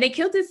doesn't. And they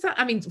killed his son.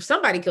 I mean,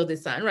 somebody killed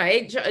his son,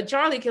 right?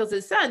 Charlie kills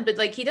his son, but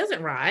like he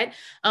doesn't ride.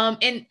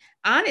 And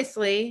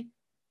honestly,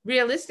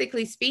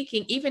 realistically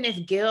speaking, even if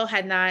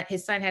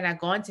his son had not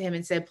gone to him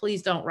and said,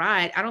 please don't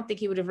ride, I don't think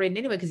he would have ridden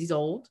anyway because he's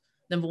old.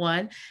 Number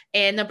one.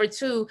 And number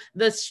two,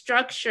 the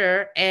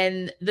structure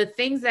and the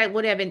things that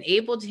would have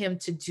enabled him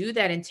to do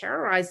that and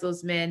terrorize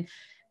those men,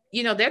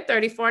 they're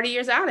 30, 40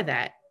 years out of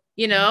that.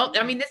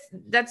 I mean,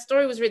 that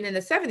story was written in the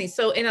 70s.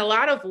 So in a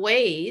lot of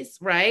ways,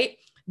 right,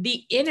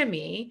 the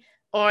enemy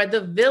or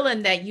the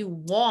villain that you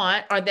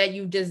want or that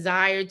you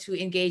desire to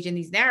engage in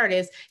these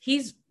narratives,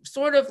 he's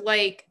sort of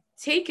like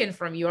taken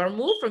from you or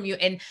moved from you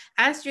and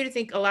asked you to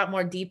think a lot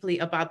more deeply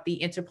about the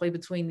interplay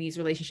between these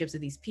relationships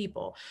of these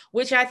people,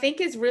 which I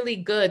think is really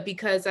good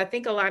because I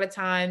think a lot of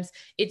times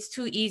it's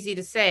too easy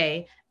to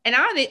say. And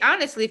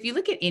honestly, if you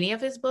look at any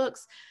of his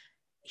books,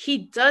 he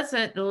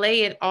doesn't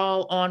lay it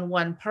all on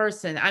one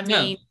person. I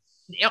mean,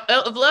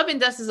 Of Love and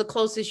Dust is the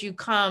closest you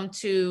come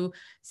to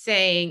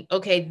saying,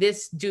 okay,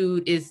 this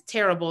dude is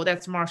terrible.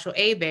 That's Marshall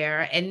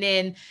Hebert. And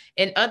then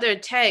in other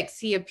texts,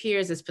 he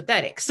appears as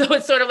pathetic. So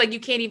it's sort of like you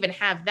can't even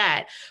have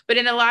that. But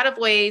in a lot of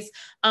ways,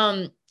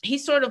 he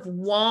sort of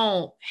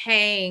won't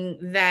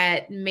hang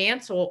that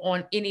mantle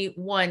on any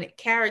one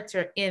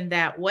character in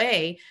that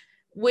way,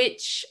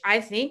 which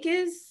I think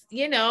is,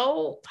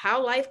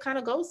 how life kind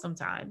of goes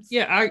sometimes.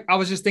 Yeah, I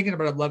was just thinking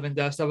about Of Love and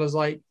Dust. I was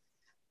like,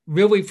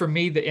 really, for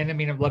me, the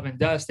enemy of Love and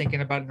Dust,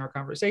 thinking about it in our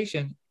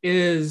conversation,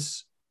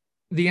 is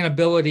the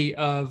inability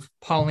of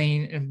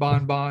Pauline and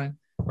Bon Bon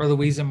or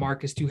Louise and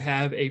Marcus to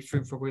have a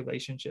fruitful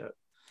relationship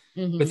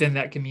within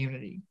that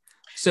community.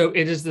 So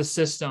it is the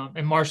system,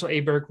 and Marshall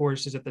Hebert, of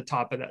course, is at the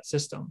top of that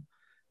system.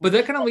 But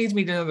that kind of leads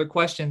me to another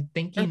question,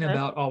 thinking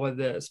about all of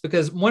this,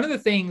 because one of the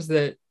things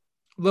that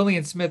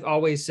Lillian Smith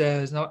always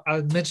says, and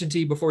I mentioned to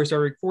you before we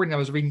started recording, I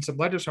was reading some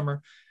letters from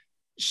her,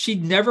 she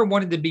never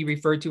wanted to be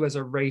referred to as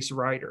a race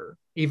writer,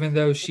 even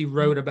though she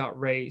wrote about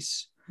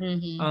race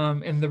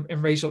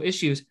and racial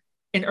issues.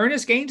 And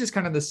Ernest Gaines is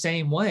kind of the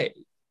same way.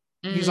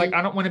 He's like,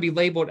 I don't want to be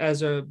labeled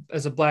as a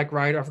black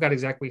writer. I forgot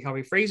exactly how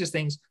he phrases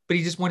things, but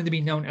he just wanted to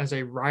be known as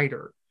a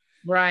writer.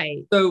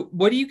 Right. So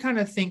what do you kind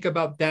of think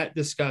about that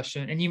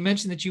discussion? And you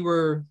mentioned that you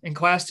were in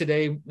class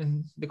today,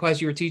 in the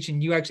class you were teaching,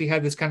 you actually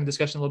had this kind of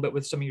discussion a little bit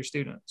with some of your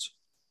students.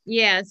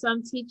 Yeah, so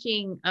I'm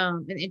teaching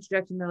an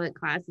introduction to lit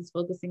classes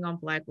focusing on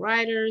Black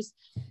writers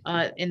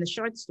in the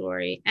short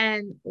story.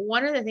 And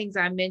one of the things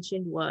I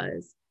mentioned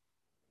was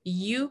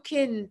you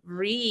can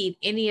read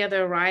any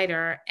other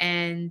writer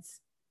and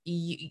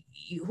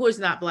who is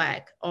not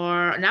Black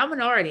or not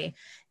minority,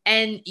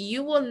 and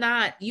you will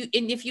not,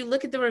 and if you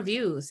look at the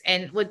reviews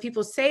and what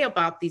people say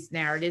about these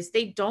narratives,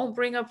 they don't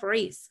bring up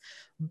race.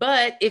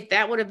 But if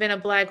that would have been a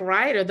Black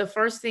writer, the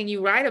first thing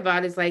you write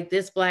about is like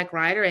this Black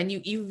writer, and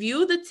you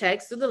view the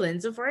text through the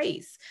lens of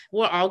race.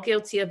 We're all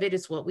guilty of it.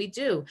 It's what we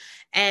do.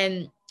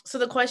 And so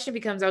the question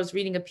becomes, I was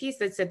reading a piece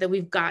that said that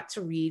we've got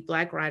to read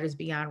Black writers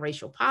beyond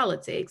racial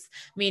politics,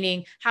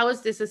 meaning how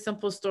is this a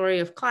simple story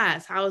of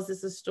class? How is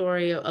this a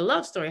story, a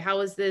love story? How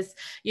is this,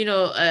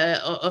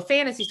 a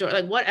fantasy story,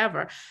 like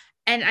whatever.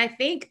 And I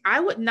think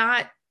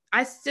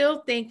I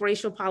still think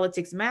racial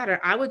politics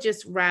matter. I would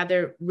just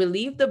rather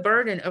relieve the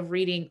burden of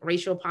reading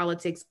racial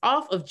politics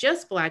off of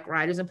just Black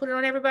writers and put it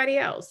on everybody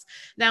else.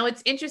 Now,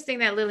 it's interesting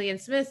that Lillian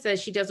Smith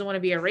says she doesn't want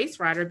to be a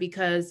race writer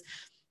because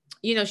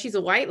she's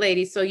a white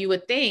lady. So you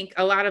would think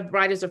a lot of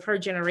writers of her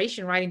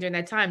generation writing during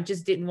that time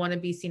just didn't want to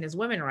be seen as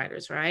women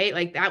writers, right?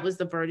 Like that was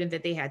the burden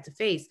that they had to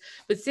face.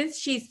 But since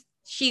she's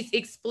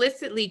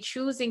explicitly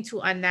choosing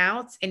to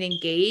announce and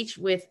engage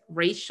with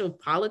racial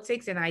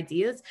politics and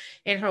ideas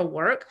in her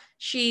work,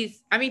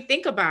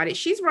 think about it.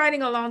 She's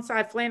writing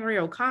alongside Flannery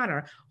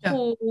O'Connor,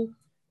 who,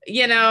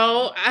 she's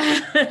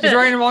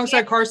writing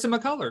alongside Carson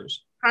McCullers.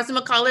 Carson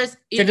McCullers,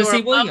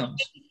 Tennessee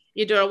Williams.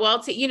 Eudora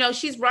Welty. You know,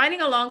 she's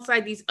writing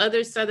alongside these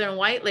other Southern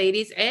white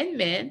ladies and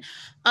men.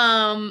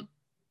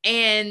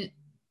 And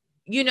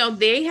you know,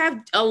 they have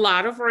a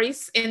lot of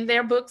race in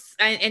their books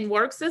and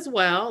works as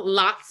well,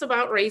 lots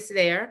about race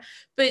there.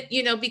 But,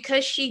 you know,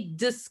 because she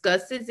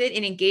discusses it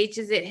and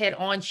engages it head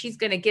on, she's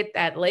going to get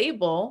that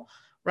label,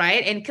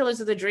 right? And Killers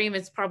of the Dream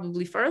is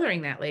probably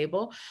furthering that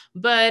label.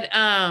 But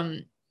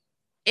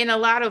in a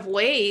lot of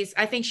ways,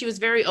 I think she was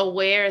very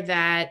aware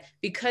that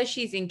because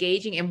she's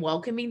engaging and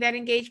welcoming that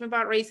engagement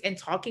about race and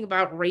talking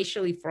about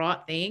racially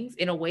fraught things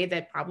in a way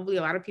that probably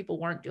a lot of people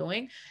weren't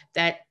doing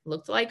that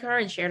looked like her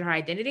and shared her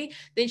identity,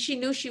 then she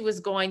knew she was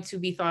going to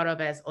be thought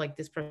of as like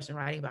this person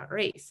writing about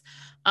race.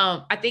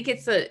 I think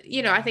it's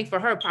I think for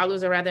her, it probably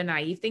was a rather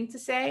naive thing to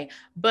say,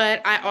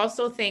 but I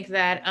also think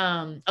that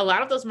a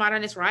lot of those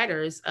modernist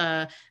writers,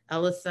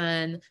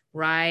 Ellison,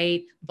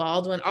 Wright,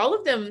 Baldwin, all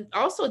of them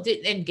also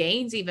did, and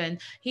Gaines even,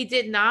 he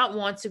did not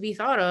want to be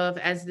thought of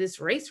as this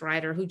race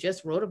writer who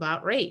just wrote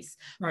about race.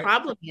 Right.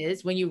 Problem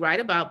is, when you write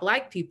about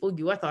Black people,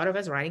 you are thought of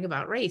as writing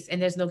about race,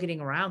 and there's no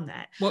getting around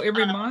that. Well, it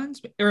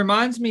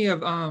reminds me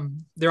of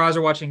Their Eyes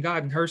Are Watching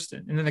God in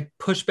Hurston, and then the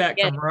pushback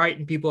from Wright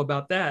and people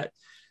about that.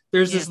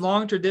 There's this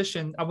long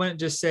tradition, I wouldn't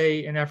just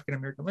say in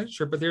African-American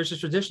literature, but there's this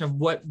tradition of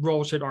what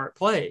role should art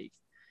play.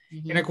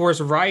 Mm-hmm. And of course,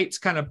 Wright's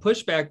kind of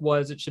pushback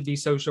was it should be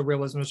social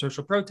realism or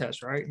social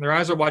protest, right? And Their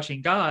Eyes Are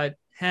Watching God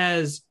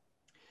has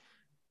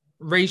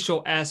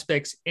racial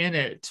aspects in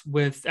it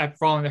with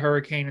Following the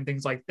Hurricane and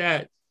things like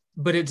that,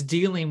 but it's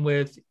dealing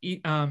with,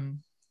 again,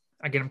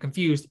 I'm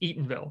confused,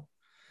 Eatonville.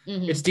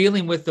 Mm-hmm. It's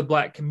dealing with the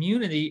Black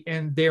community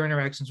and their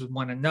interactions with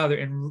one another.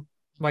 And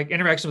like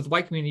interaction with the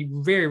white community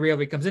very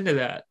rarely comes into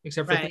that,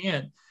 except for at the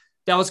end.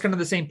 That was kind of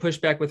the same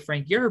pushback with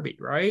Frank Yerby,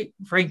 right?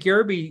 Frank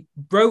Yerby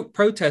wrote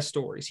protest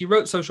stories. He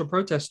wrote social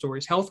protest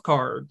stories. Health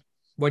Card,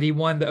 what he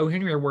won the O.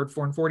 Henry Award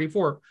for in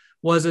 1944,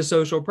 was a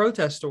social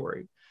protest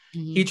story.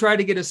 Mm-hmm. He tried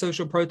to get a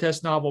social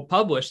protest novel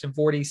published in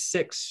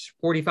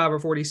 45 or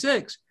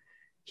 46.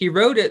 He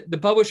wrote it. The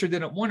publisher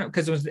didn't want it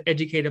because it was an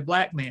educated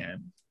Black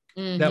man.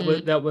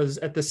 Mm-hmm. that was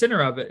at the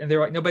center of it, and they're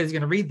like, nobody's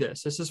going to read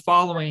this. This is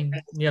following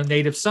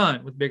Native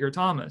Son with Bigger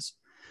Thomas.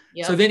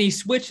 Yep. So then he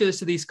switches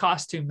to these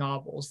costume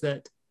novels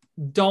that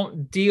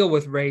don't deal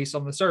with race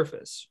on the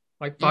surface.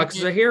 Like Fox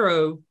is a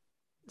Hero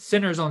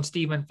centers on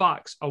Stephen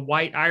Fox, a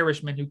white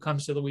Irishman who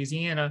comes to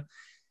Louisiana,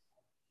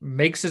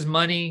 makes his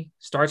money,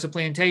 starts a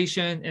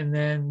plantation, and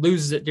then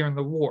loses it during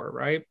the war,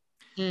 right?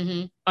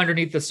 Mm-hmm.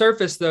 Underneath the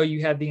surface, though,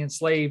 you have the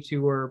enslaved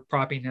who were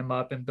propping him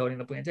up and building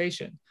the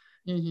plantation.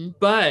 Mm-hmm.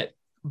 But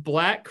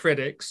Black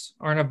critics,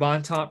 Arna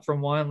Bontemps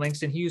from one,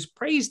 Langston Hughes,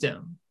 praised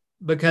him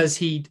because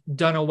he'd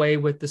done away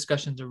with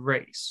discussions of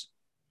race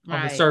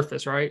on the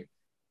surface, right?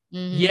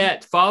 Mm-hmm.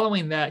 Yet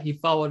following that, he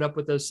followed up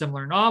with those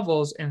similar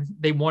novels, and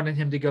they wanted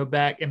him to go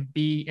back and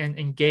be and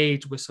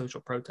engage with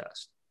social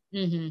protest.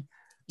 Mm-hmm.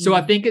 So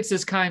I think it's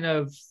this kind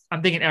of,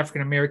 I'm thinking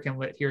African-American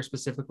lit here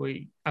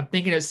specifically. I'm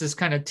thinking it's this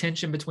kind of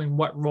tension between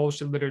what role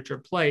should literature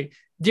play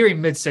during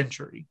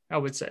mid-century, I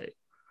would say.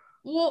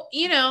 Well,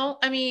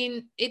 I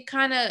mean, it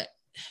kind of,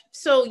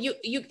 so you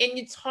and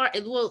it's hard.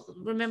 Well,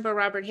 remember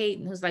Robert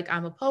Hayden, who's like,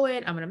 I'm a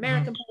poet, I'm an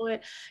American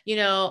poet,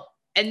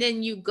 and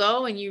then you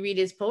go and you read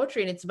his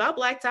poetry and it's about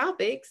Black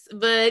topics,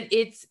 but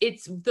it's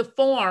the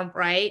form,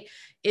 right,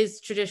 is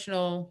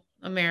traditional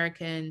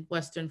American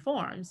Western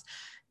forms.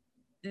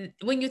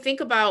 When you think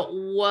about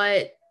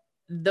what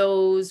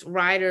those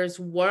writers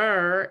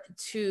were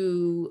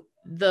to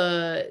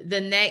the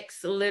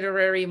next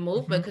literary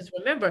movement, because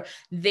remember,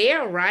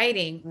 they're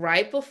writing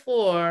right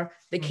before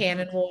the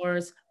Canon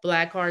Wars,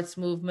 Black Arts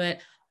Movement,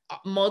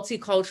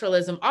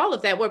 multiculturalism, all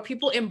of that, where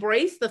people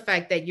embrace the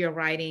fact that you're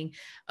writing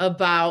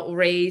about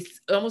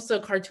race, almost a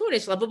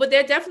cartoonish level, but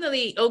they're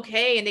definitely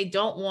okay and they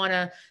don't want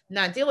to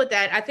not deal with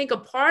that. I think a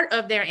part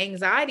of their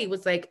anxiety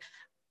was like,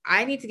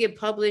 I need to get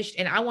published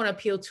and I want to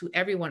appeal to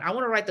everyone. I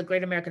want to write the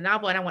great American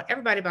novel and I want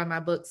everybody to buy my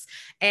books.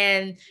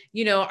 And,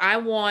 I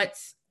want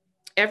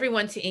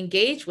everyone to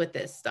engage with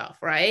this stuff,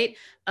 right?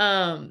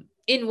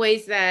 In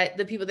ways that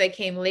the people that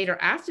came later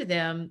after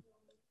them,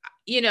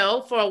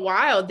 for a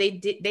while,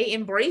 they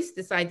embraced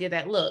this idea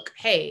that, look,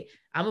 hey,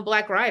 I'm a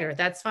Black writer.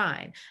 That's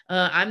fine.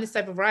 I'm this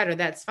type of writer.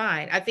 That's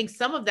fine. I think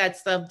some of that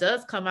stuff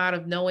does come out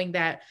of knowing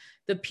that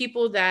the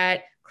people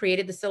that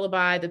created the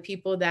syllabi, the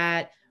people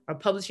that are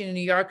publishing in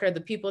New Yorker,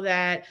 the people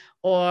that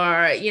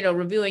are,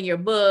 reviewing your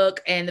book,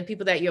 and the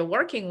people that you're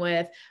working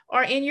with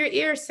are in your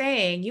ear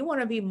saying, you want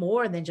to be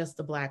more than just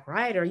a Black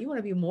writer. You want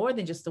to be more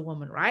than just a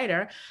woman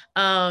writer.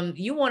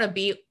 You want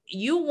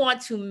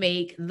to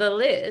make the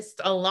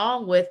list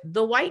along with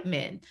the white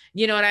men.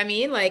 You know what I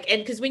mean? Like,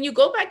 and because when you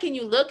go back and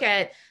you look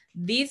at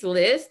these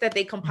lists that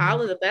they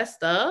compile of the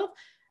best of,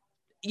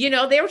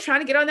 they were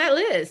trying to get on that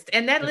list,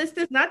 and that list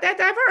is not that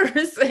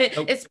diverse,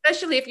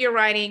 especially if you're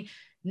writing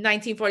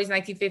 1940s,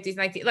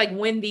 1950s, like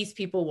when these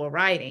people were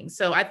writing.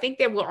 So I think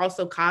they were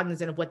also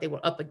cognizant of what they were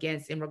up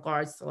against in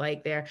regards to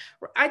like their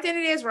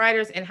identity as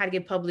writers and how to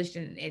get published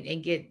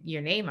and get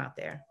your name out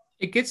there.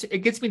 It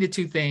gets me to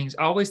two things.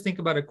 I always think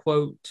about a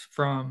quote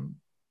from,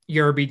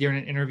 Yerby during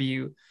an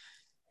interview,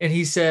 and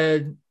he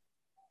said,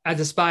 "I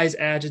despise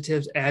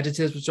adjectives,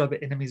 which are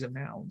the enemies of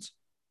nouns."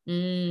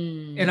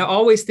 And I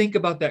always think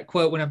about that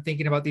quote when I'm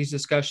thinking about these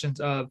discussions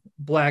of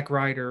Black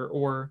writer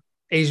or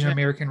Asian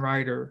American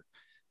writer.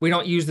 We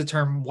don't use the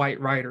term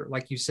white writer,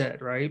 like you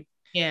said, right?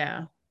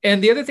 Yeah.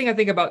 And the other thing I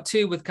think about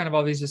too, with kind of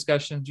all these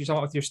discussions you talk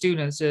about with your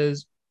students,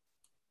 is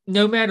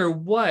no matter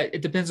what,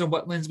 it depends on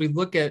what lens we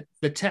look at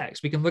the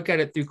text. We can look at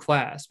it through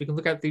class. We can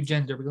look at it through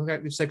gender. We can look at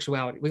it through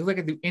sexuality. We can look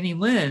at it through any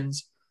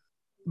lens,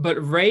 but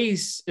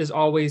race is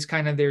always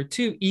kind of there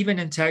too, even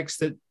in texts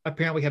that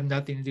apparently have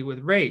nothing to do with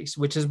race,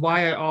 which is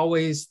why I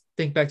always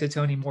think back to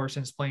Toni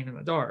Morrison's Playing in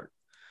the Dark,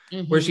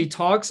 where she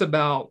talks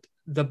about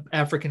the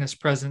Africanist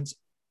presence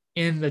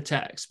in the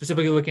text,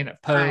 specifically looking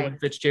at Poe and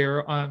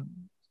Fitzgerald,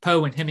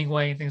 Poe and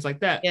Hemingway and things like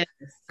that.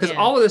 Because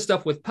all of this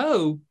stuff with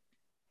Poe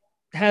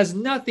has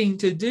nothing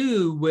to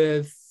do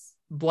with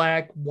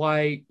Black,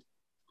 white,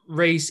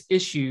 race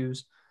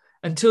issues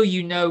until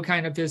you know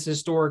kind of his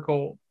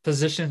historical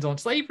positions on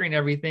slavery and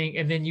everything.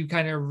 And then you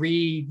kind of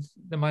read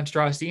the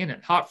monstrosity in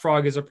it. Hot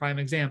Frog is a prime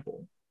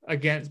example.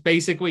 Again,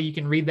 basically you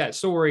can read that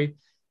story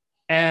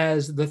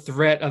as the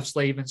threat of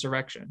slave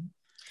insurrection.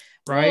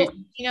 Right.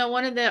 Well,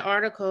 one of the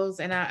articles,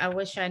 and I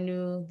wish I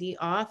knew the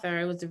author,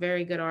 it was a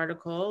very good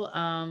article.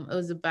 It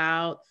was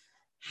about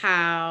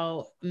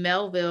how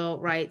Melville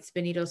writes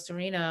Benito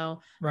Cereno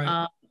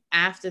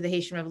after the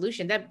Haitian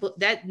Revolution. That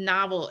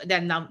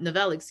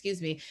novella,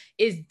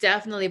 is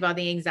definitely about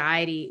the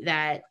anxiety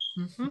that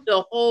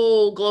the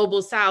whole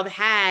global South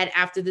had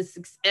after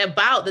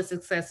about the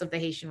success of the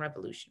Haitian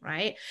Revolution,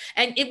 right?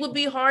 And it would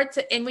be hard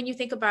to, and when you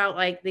think about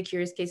like The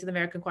Curious Case of the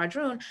American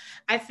Quadroon,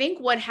 I think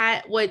what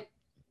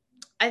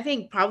I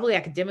think probably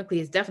academically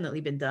has definitely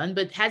been done,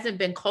 but hasn't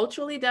been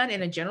culturally done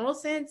in a general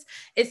sense,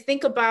 is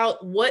think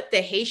about what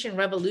the Haitian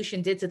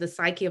Revolution did to the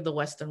psyche of the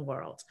Western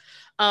world.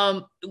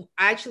 I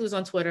actually was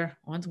on Twitter.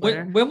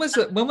 When was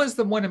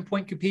the one in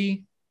Point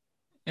Coupee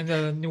and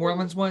the New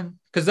Orleans one?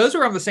 Because those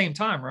were around the same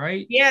time,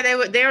 right? Yeah,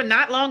 they were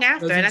not long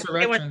after, and I think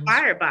they were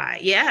inspired by.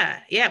 Yeah.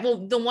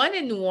 Well, the one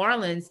in New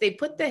Orleans, they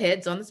put the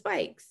heads on the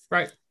spikes.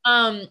 Right.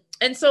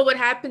 And so what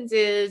happens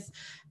is,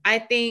 I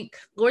think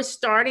we're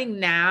starting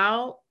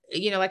now.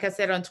 Like I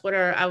said on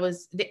Twitter,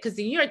 because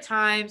the New York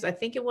Times, I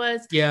think it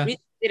was, did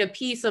a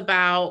piece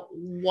about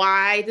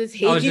why does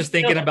Haiti. I was just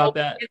thinking about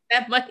that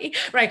money,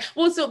 right?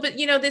 Well, but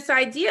this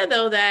idea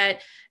though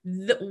that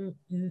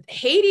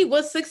Haiti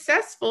was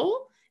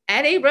successful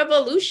at a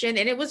revolution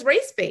and it was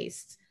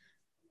race-based.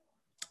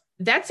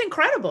 That's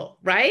incredible,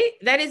 right?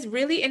 That is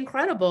really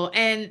incredible.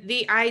 And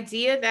the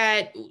idea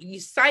that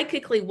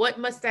psychically, what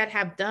must that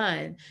have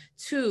done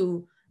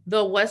to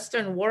the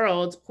Western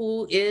world,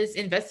 who is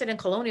invested in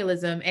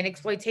colonialism and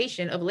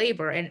exploitation of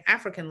labor and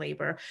African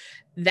labor,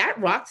 that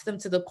rocks them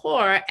to the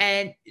core.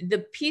 And the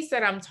piece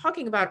that I'm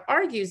talking about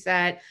argues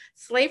that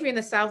slavery in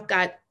the South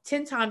got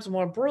 10 times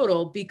more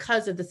brutal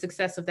because of the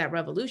success of that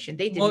revolution.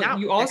 They did not.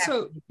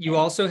 You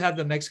also have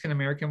the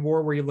Mexican-American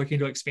War, where you're looking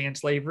to expand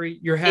slavery.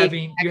 You're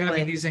having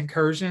these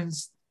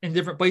incursions in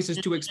different places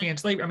to expand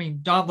slavery. I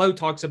mean, John Lowe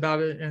talks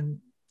about it in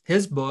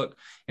his book,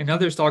 and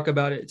others talk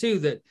about it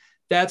too,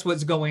 that's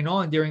what's going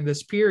on during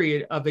this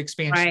period of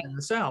expansion in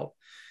the South.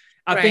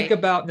 I think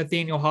about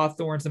Nathaniel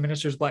Hawthorne's The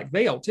Minister's Black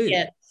Veil too.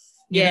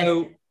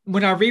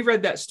 When I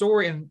reread that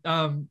story,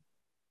 and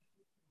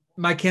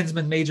My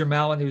Kinsman Major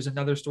Mallon, who's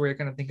another story I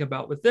kind of think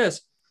about with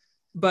this,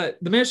 but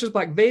The Minister's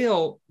Black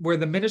Veil, where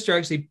the minister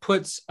actually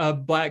puts a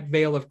black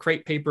veil of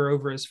crepe paper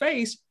over his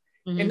face,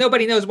 and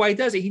nobody knows why he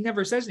does it. He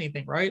never says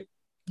anything, right?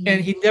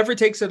 And he never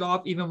takes it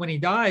off even when he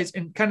dies.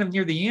 And kind of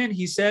near the end,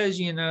 he says,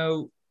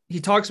 he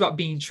talks about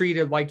being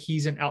treated like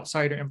he's an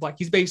outsider and black.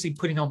 He's basically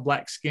putting on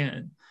black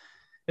skin,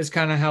 is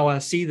kind of how I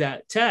see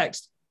that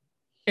text.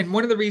 And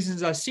one of the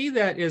reasons I see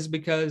that is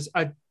because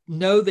I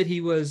know that he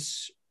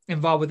was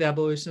involved with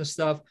abolitionist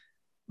stuff,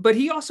 but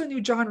he also knew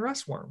John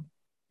Russwurm.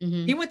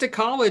 He went to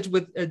college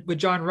with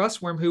John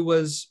Russwurm, who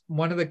was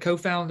one of the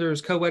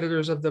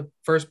co-editors of the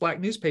first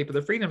black newspaper,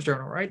 the Freedom's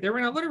Journal, right? They were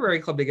in a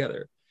literary club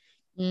together.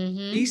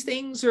 These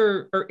things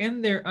are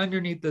in there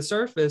underneath the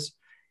surface.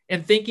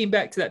 And thinking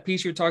back to that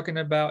piece you're talking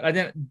about, I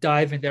didn't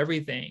dive into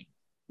everything,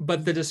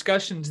 but the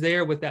discussions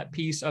there with that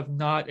piece of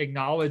not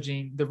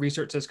acknowledging the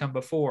research that's come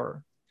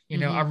before.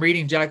 I'm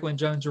reading Jacqueline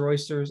Jones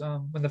Royster's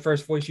When the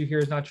First Voice You Hear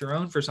Is Not Your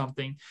Own for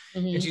something.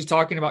 And she's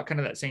talking about kind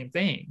of that same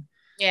thing.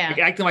 Yeah.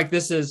 Acting like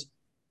this is,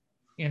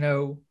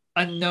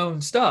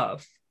 unknown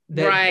stuff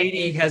that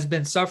Haiti has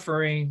been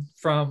suffering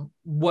from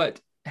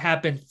what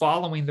happened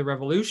following the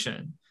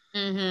revolution.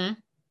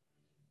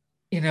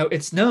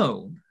 It's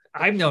known.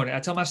 I've known it. I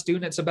tell my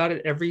students about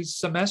it every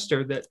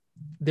semester, that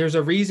there's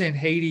a reason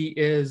Haiti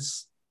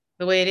is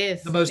the way it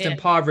is, the most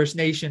impoverished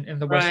nation in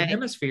the Western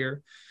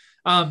Hemisphere.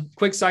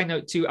 Quick side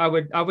note too, I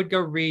would go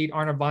read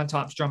Arnold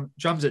Bontemps'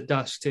 Drums at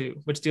Dusk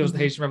too, which deals with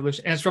the Haitian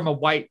Revolution, and it's from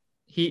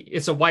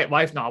it's a white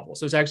life novel,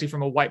 so it's actually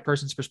from a white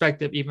person's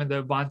perspective, even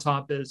though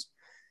Bontemps is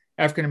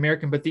African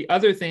American. But the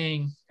other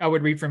thing I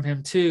would read from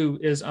him too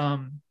is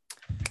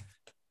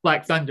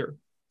Black Thunder,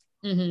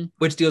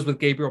 which deals with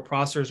Gabriel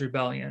Prosser's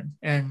rebellion.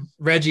 And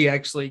Reggie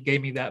actually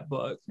gave me that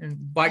book. And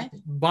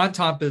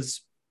Bontemps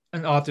is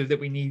an author that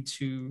we need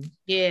to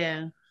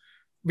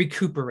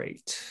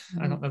recuperate.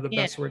 I don't know the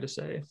best word to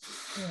say.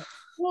 Yeah.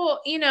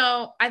 Well,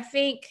 I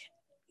think,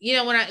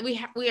 when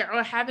we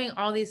are having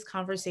all these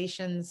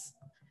conversations,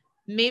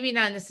 maybe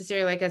not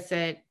necessarily, like I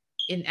said,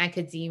 in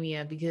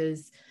academia,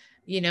 because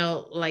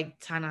like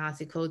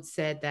Ta-Nehisi Coates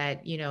said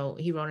that,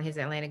 he wrote on his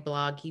Atlantic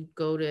blog, he'd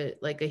go to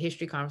like a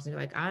history conference and be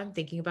like, I'm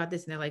thinking about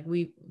this. And they're like,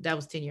 that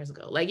was 10 years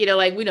ago. Like,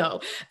 like we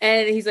know.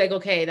 And he's like,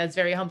 okay, that's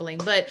very humbling.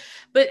 But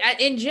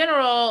in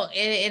general,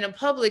 in a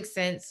public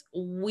sense,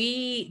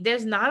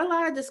 there's not a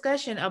lot of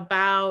discussion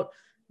about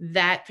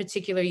that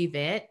particular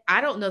event.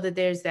 I don't know that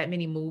there's that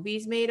many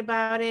movies made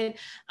about it.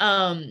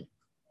 And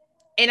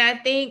I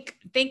think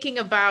thinking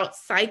about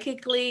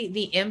psychically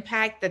the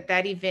impact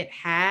that event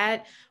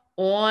had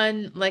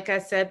on, like I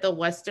said, the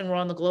Western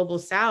world and the global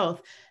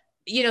South,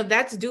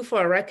 that's due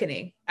for a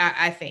reckoning,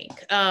 I think.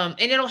 And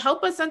it'll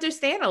help us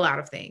understand a lot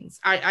of things.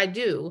 I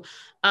do.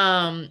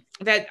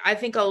 That I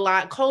think a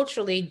lot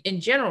culturally, in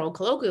general,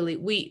 colloquially,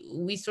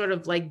 we sort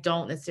of like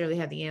don't necessarily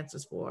have the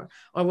answers for,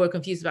 or we're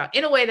confused about,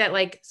 in a way that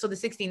like, so the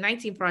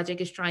 1619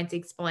 Project is trying to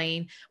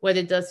explain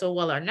whether it does so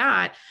well or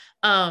not.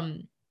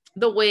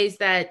 The ways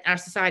that our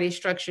society is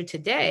structured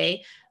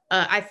today,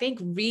 I think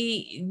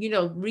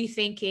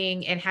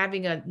rethinking and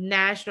having a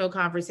national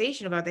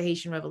conversation about the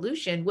Haitian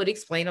Revolution would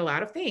explain a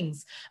lot of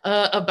things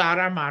about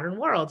our modern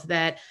world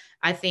that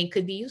I think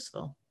could be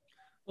useful.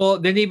 Well,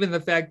 then even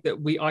the fact that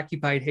we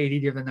occupied Haiti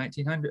during the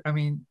 1900s. I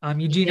mean,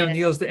 Eugene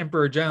O'Neill's The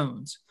Emperor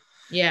Jones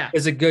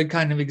is a good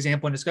kind of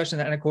example and discussion of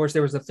that. And of course,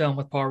 there was a film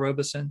with Paul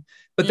Robeson.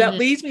 But that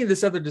leads me to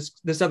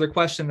this other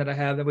question that I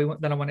have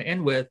that I want to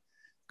end with,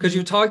 because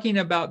you're talking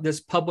about this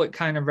public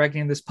kind of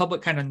reckoning, this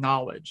public kind of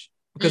knowledge.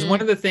 Because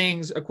one of the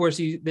things, of course,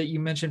 that you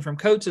mentioned from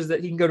Coates is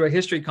that he can go to a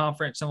history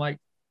conference and like,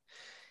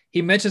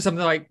 he mentioned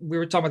something like, we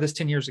were talking about this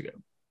 10 years ago.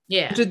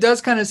 Yeah. Which it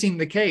does kind of seem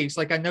the case.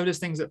 Like I notice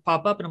things that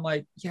pop up and I'm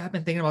like, yeah, I've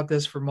been thinking about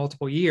this for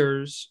multiple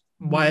years.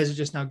 Why is it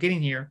just now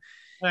getting here?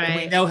 Right. And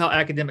we know how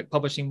academic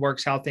publishing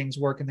works, how things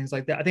work and things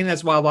like that. I think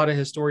that's why a lot of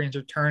historians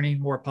are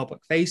turning more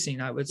public facing,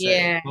 I would say.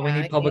 Yeah. Well, we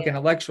need public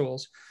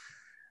intellectuals.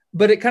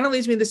 But it kind of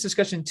leads me to this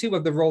discussion too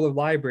of the role of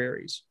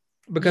libraries.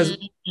 Because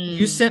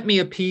you sent me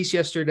a piece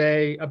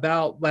yesterday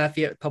about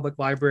Lafayette Public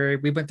Library.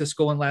 We went to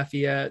school in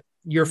Lafayette.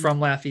 You're from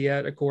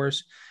Lafayette, of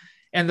course.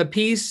 And the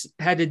piece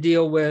had to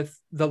deal with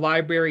the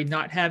library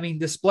not having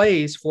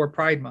displays for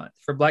Pride Month,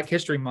 for Black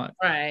History Month.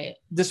 Right.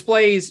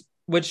 Displays,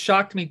 which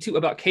shocked me too,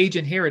 about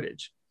Cajun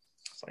heritage.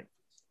 It's like,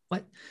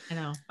 what? I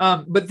know.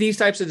 But these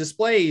types of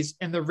displays,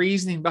 and the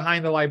reasoning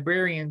behind the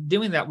librarian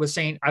doing that was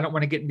saying, I don't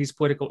want to get in these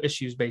political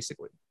issues,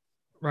 basically.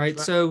 Right.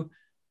 So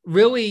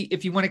really,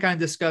 if you want to kind of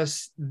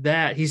discuss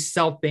that, he's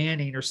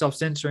self-banning or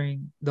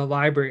self-censoring the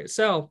library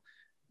itself,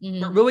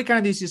 but really kind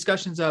of these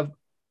discussions of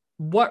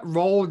what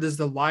role does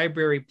the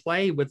library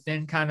play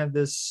within kind of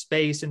this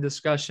space and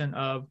discussion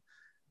of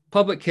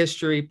public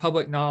history,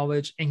 public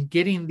knowledge, and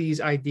getting these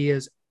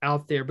ideas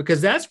out there, because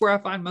that's where I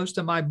find most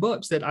of my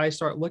books that I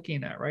start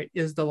looking at, right,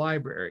 is the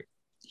library.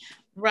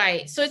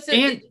 Right. So it's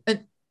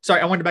and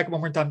sorry, I wanted to back up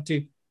one more time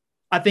too.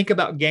 I think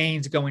about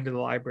Gaines going to the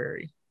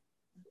library.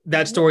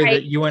 That story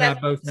that you and I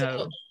both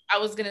know. I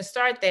was going to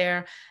start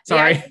there.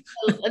 Sorry.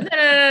 No.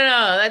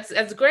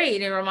 That's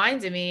great. It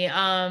reminded me.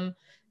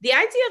 The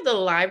idea of the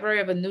library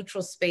of a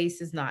neutral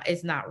space is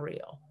not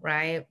real,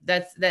 right?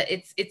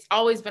 It's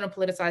always been a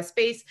politicized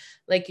space.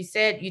 Like you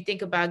said, you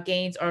think about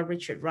Gaines or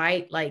Richard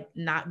Wright, like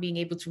not being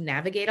able to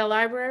navigate a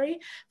library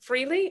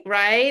freely,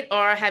 right?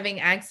 Or having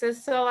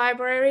access to a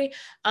library,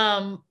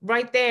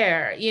 right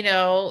there,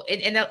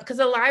 and because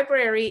a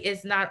library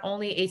is not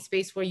only a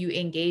space where you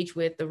engage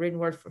with the written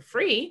word for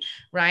free,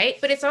 right?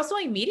 But it's also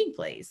a meeting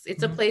place.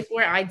 It's a place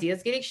where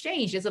ideas get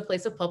exchanged. It's a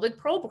place of public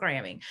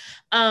programming.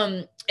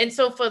 And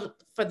so for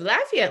the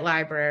Lafayette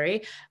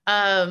Library,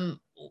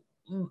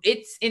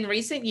 it's in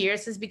recent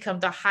years has become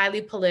the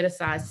highly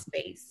politicized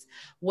space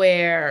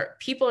where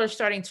people are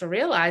starting to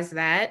realize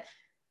that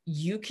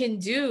you can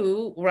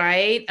do,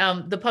 right?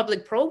 The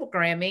public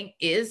programming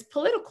is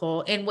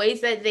political in ways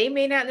that they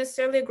may not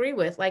necessarily agree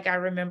with. Like I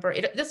remember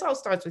this all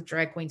starts with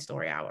Drag Queen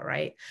Story Hour,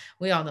 right?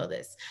 We all know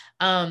this.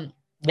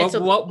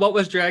 What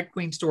was Drag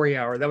Queen Story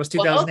Hour? That was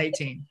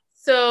 2018.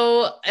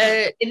 So,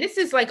 and this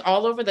is like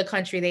all over the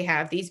country. They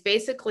have these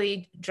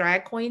basically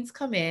drag queens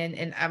come in,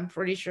 and I'm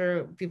pretty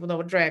sure people know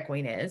what drag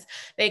queen is.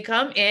 They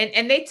come in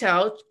and they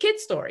tell kid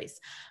stories.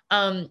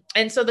 And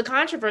so the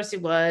controversy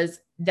was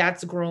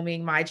that's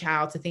grooming my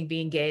child to think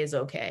being gay is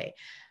okay,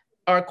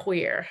 or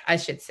queer, I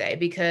should say,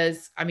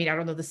 because I mean, I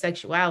don't know the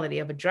sexuality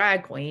of a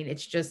drag queen.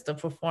 It's just a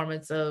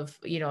performance of,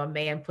 a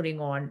man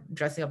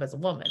dressing up as a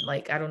woman.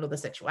 Like, I don't know the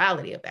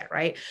sexuality of that.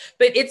 Right.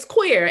 But it's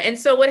queer. And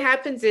so what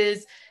happens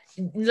is,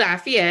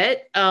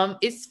 Lafayette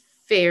is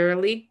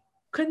fairly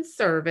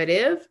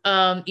conservative,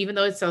 even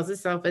though it sells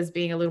itself as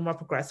being a little more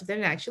progressive than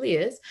it actually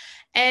is.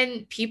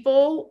 And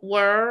people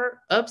were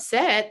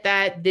upset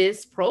that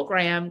this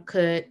program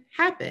could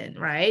happen,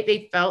 right?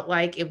 They felt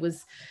like it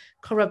was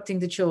corrupting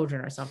the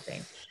children or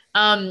something.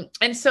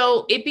 And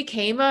so it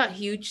became a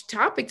huge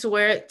topic to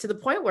the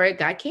point where it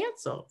got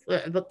canceled.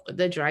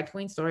 The drag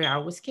queen story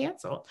hour was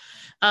canceled.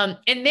 And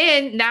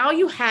then now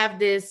you have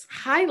this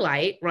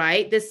highlight,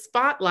 right? This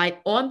spotlight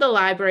on the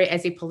library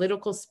as a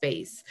political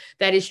space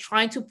that is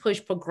trying to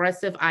push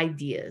progressive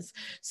ideas.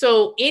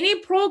 So any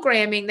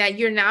programming that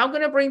you're now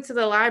going to bring to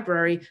the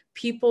library,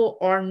 people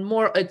are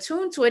more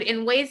attuned to it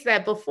in ways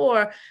that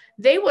before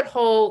they would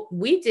hold.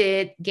 We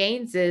did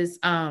Gaines's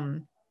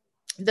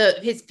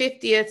his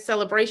 50th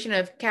celebration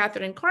of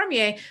Catherine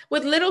Cormier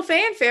with little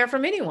fanfare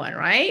from anyone,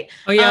 right?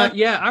 Oh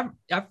yeah,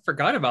 I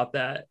forgot about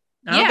that.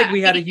 I don't think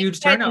we had a huge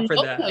turnout for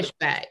that.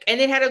 Pushback,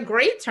 and it had a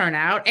great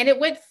turnout, and it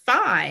went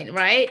fine,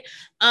 right?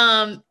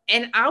 And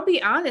I'll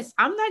be honest,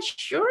 I'm not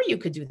sure you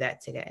could do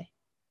that today,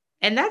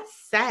 and that's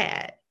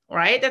sad.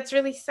 Right? That's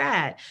really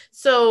sad.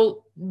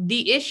 So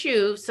the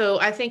issue, so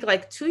I think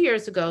like 2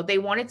 years ago, they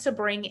wanted to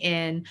bring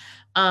in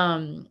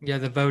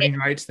the voting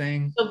rights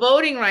thing. The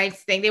voting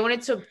rights thing. They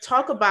wanted to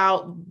talk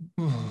about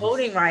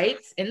voting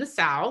rights in the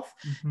South,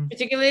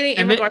 particularly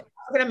in regards to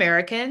African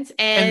Americans.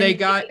 And they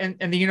got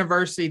and the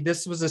university,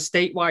 this was a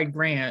statewide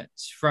grant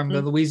from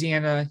the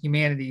Louisiana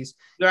Humanities.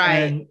 Right.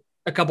 And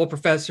a couple of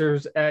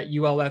professors at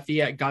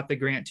ULFE got the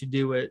grant to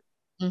do it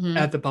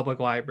at the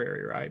public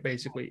library, right?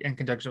 Basically, in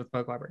conjunction with the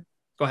public library.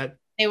 Go ahead.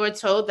 They were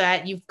told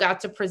that you've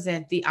got to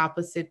present the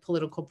opposite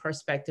political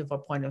perspective or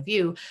point of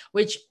view,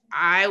 which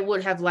I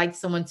would have liked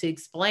someone to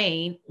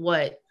explain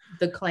what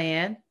the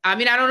Klan. I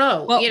mean, I don't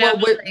know.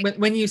 Well,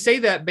 when you say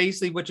that,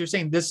 basically what you're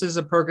saying, this is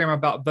a program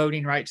about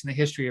voting rights and the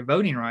history of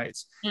voting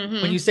rights.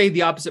 When you say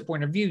the opposite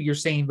point of view, you're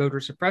saying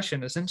voter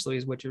suppression, essentially,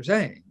 is what you're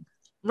saying.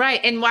 Right.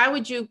 And why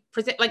would you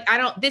present,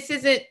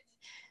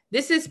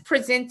 this is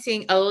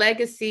presenting a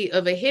legacy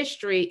of a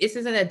history. This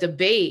isn't a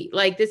debate.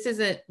 Like, this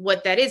isn't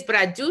what that is. But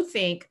I do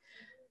think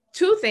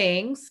two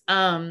things.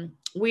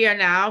 We are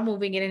now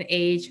moving in an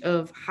age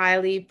of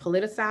highly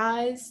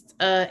politicized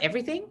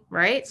everything,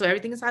 right? So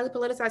everything is highly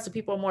politicized. So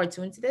people are more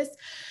attuned to this.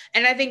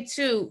 And I think,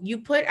 too, you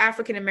put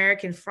African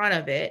American in front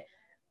of it.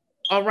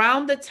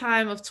 Around the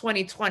time of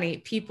 2020,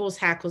 people's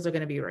hackles are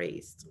going to be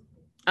raised.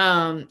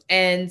 And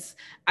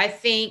I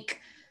think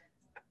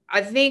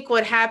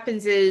what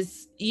happens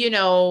is,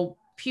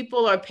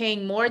 people are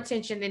paying more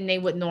attention than they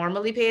would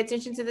normally pay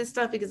attention to this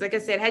stuff. Because like I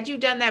said, had you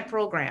done that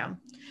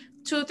program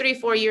 2, 3,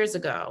 4 years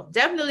ago,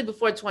 definitely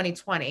before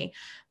 2020,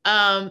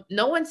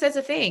 no one says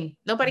a thing.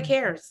 Nobody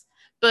cares.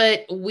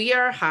 But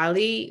we're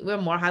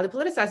more highly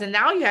politicized. And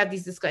now you have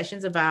these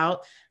discussions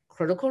about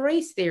critical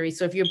race theory.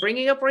 So if you're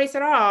bringing up race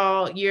at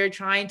all, you're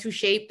trying to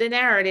shape the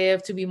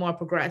narrative to be more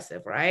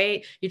progressive,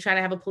 right? You're trying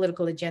to have a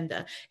political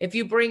agenda. If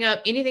you bring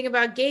up anything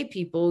about gay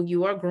people,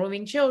 you are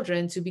grooming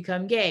children to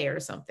become gay or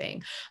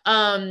something.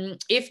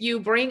 If you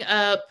bring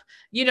up,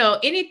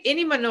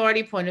 any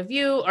minority point of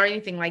view or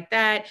anything like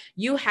that,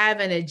 you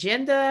have an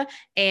agenda,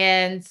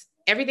 and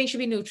everything should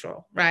be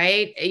neutral,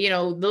 right?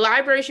 The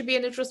library should be a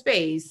neutral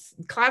space.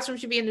 Classroom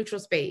should be a neutral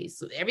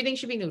space. Everything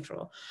should be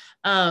neutral.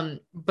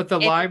 But the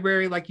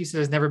library, like you said,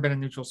 has never been a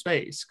neutral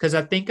space. Because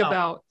I think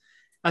about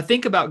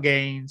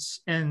Gaines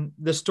and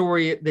the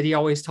story that he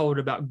always told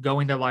about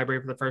going to the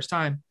library for the first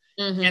time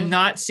and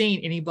not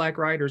seeing any Black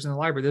writers in the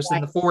library. This was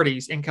in the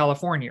 40s in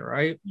California,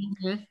 right?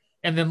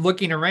 And then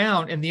looking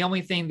around, and the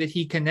only thing that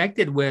he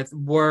connected with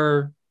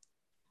were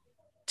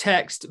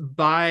text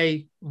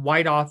by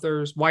white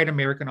authors, white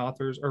American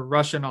authors, or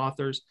Russian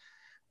authors,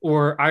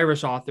 or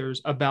Irish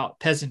authors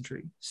about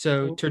peasantry.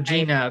 So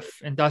Turgenev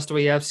and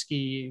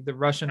Dostoevsky, the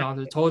Russian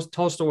author,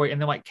 Tolstoy, and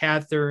then like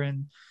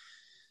Catherine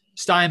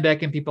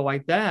Steinbeck and people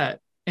like that.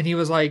 And he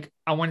was like,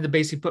 I wanted to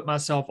basically put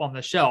myself on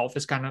the shelf,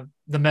 is kind of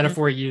the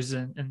metaphor he used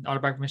in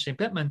Autobiography of Michelle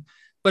Pittman.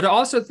 But I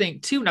also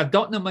think too, and I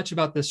don't know much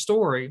about this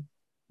story,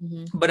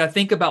 but I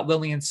think about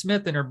Lillian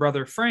Smith and her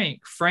brother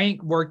Frank.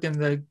 Frank worked in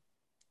the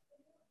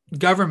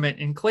government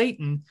in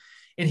Clayton,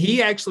 and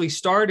he actually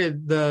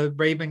started the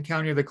Raven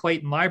County or the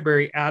Clayton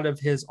Library out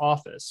of his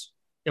office.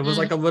 It was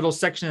like a little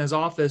section in his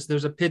office.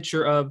 There's a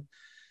picture of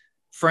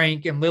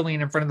Frank and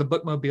Lillian in front of the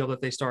bookmobile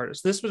that they started.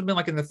 So this was been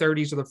like in the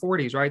 30s or the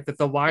 40s, right? That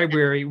the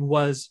library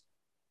was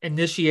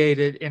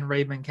initiated in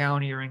Raven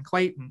County or in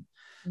Clayton.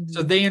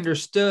 So they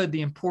understood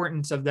the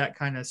importance of that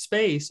kind of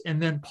space.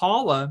 And then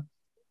Paula,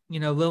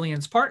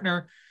 Lillian's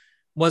partner,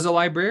 was a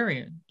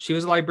librarian. She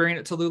was a librarian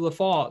at Tallulah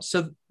Falls.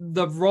 So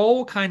the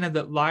role kind of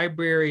that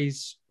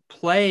libraries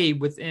play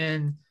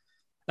within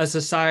a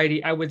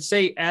society, I would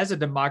say, as a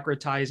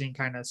democratizing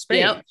kind of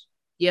space.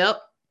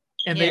 Yep.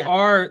 And they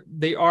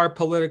are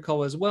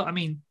political as well. I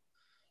mean,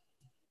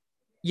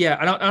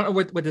 I don't know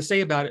what to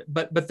say about it,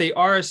 but they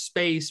are a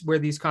space where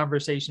these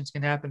conversations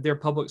can happen. They're a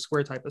public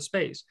square type of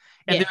space.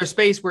 And they're a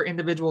space where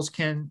individuals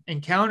can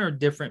encounter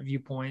different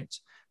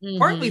viewpoints,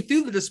 partly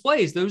through the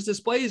displays. Those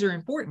displays are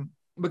important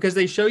because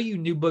they show you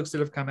new books that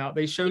have come out.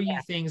 They show you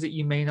things that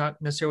you may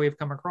not necessarily have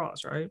come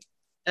across, right?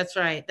 That's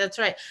right.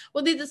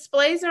 Well, the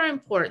displays are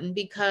important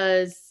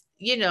because,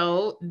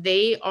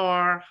 they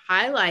are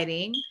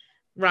highlighting,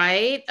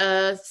 right,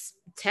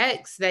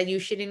 text that you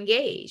should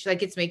engage.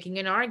 Like, it's making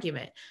an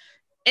argument.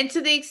 And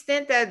to the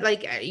extent that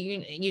like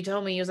you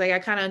told me, you was like, I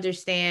kind of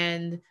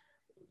understand,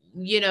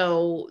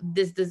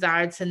 this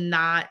desire to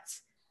not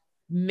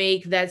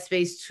make that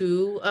space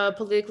too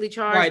politically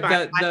charged Right.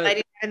 by highlighting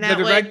it in that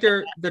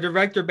way. The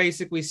director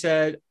basically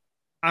said,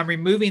 I'm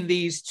removing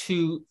these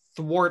to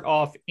thwart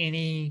off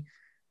any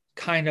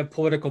kind of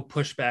political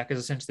pushback, is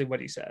essentially what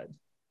he said.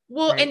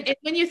 Well, Right. and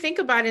when you think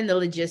about in the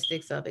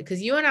logistics of it,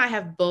 because you and I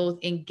have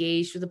both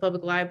engaged with the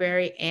public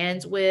library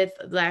and with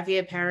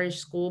Lafayette Parish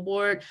School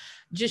Board,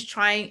 just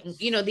trying,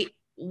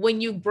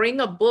 when you bring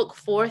a book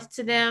forth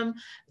to them,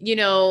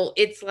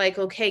 it's like,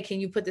 okay, can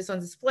you put this on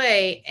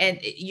display? And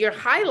you're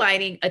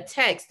highlighting a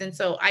text. And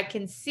so I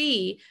can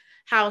see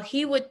how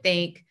he would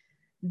think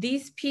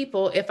these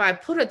people, if I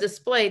put a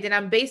display, then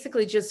I'm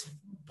basically just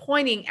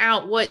pointing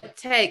out what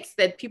text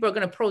that people are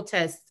going to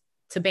protest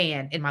to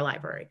ban in my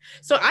library.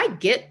 So I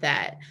get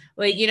that.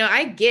 Like,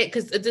 I get,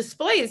 because a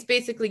display is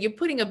basically you're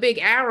putting a big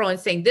arrow and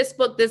saying this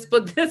book, this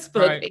book, this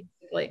book, right.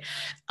 Basically.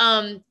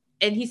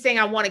 And he's saying,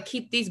 I want to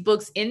keep these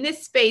books in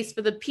this space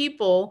for the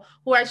people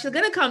who are actually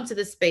going to come to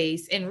the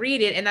space and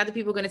read it. And other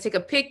people are going to take a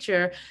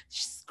picture,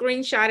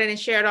 screenshot it, and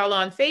share it all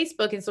on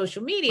Facebook and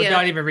social media.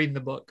 Without even reading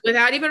the book.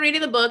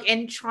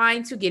 And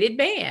trying to get it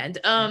banned.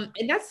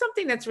 And that's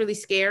something that's really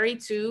scary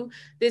too.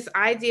 This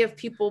idea of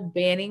people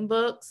banning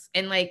books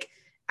and like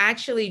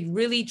actually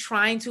really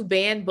trying to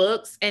ban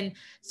books. And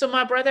so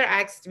my brother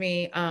asked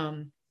me,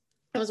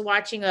 I was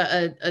watching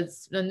a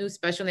new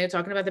special and they were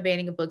talking about the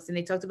banning of books and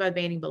they talked about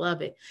banning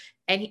Beloved.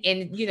 And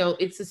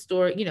it's a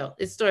story,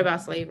 it's a story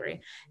about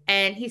slavery.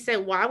 And he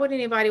said, why would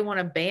anybody want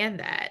to ban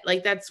that?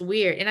 Like, that's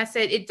weird. And I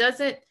said,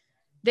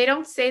 they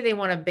don't say they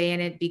want to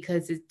ban it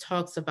because it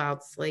talks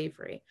about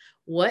slavery.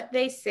 What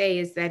they say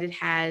is that it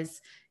has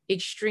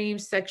extreme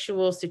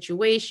sexual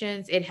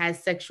situations, it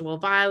has sexual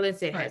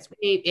violence, it has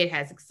rape, it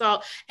has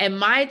assault, and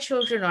my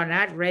children are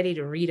not ready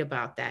to read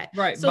about that.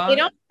 Right. So they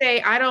don't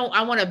say I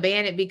want to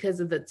ban it because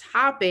of the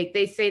topic.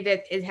 They say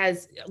that it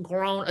has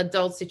grown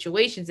adult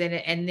situations in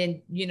it, and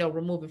then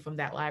remove it from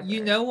that library.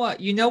 You know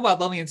why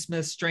Lillian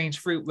Smith's Strange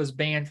Fruit was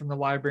banned from the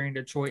library in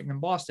Detroit and in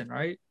Boston,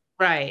 right?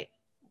 Right.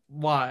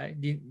 Why?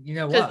 You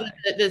know why?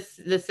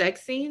 The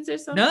sex scenes or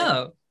something?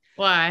 No.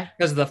 Why?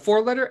 Because of the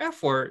 4-letter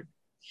F word.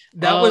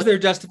 That was their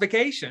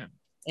justification.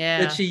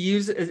 Yeah. That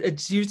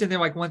it's used in there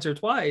like once or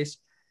twice.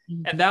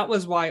 Mm-hmm. And that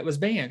was why it was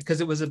banned, because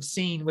it was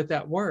obscene with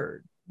that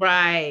word.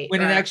 Right.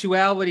 When in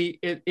actuality,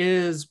 it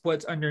is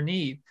what's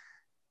underneath.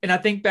 And I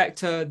think back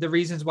to the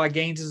reasons why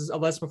Gaines's A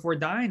Lesson Before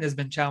Dying has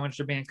been challenged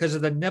or banned, because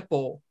of the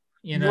nipple,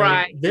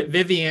 right.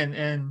 Vivian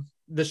and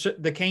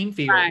the cane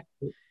field.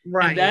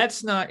 Right. And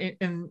that's not,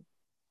 and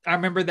I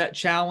remember that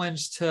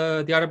challenge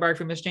to the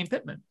autobiography of Miss Jane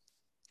Pittman.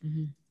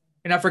 Mm-hmm.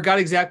 And I forgot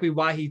exactly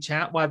why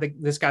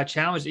this guy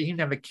challenged it. He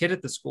didn't have a kid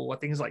at the school. I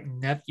think his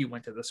nephew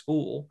went to the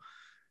school,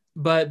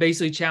 but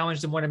basically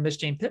challenged and wanted Miss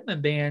Jane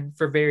Pittman banned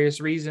for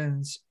various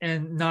reasons,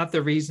 and not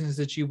the reasons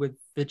that you would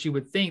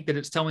think, that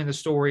it's telling the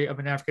story of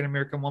an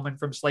African-American woman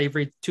from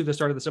slavery to the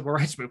start of the civil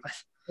rights movement.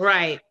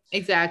 Right.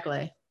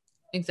 Exactly.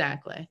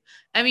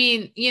 I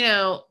mean,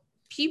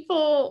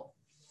 people,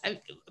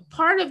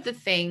 part of the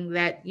thing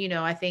that,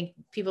 I think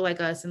people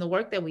like us and the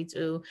work that we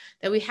do,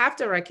 that we have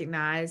to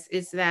recognize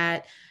is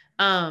that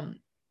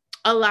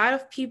a lot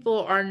of people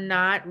are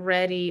not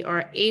ready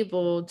or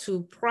able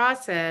to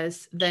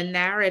process the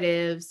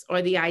narratives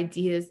or the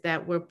ideas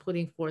that we're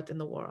putting forth in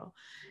the world.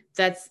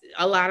 That's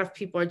a lot of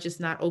people are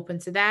just not open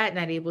to that,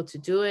 not able to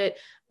do it.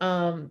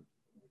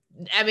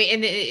 I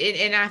mean,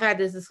 and I've had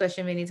this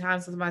discussion many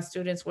times with my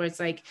students where it's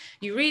like,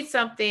 you read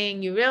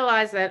something, you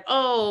realize that,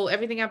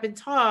 everything I've been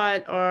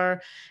taught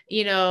or,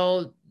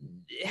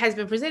 has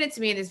been presented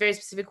to me in this very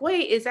specific way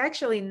is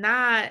actually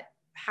not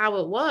how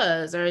it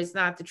was, or it's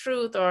not the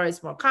truth, or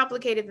it's more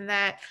complicated than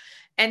that.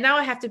 And now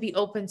I have to be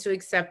open to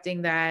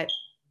accepting that,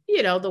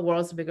 the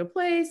world's a bigger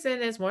place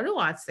and there's more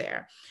nuance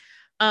there.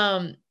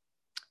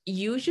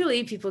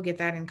 Usually people get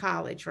that in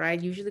college, right?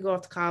 Usually go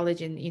off to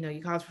college and,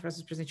 your college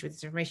professors present you with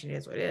this information. It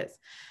is what it is.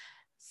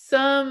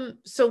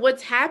 So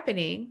what's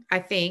happening, I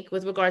think,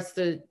 with regards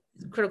to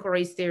critical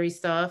race theory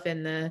stuff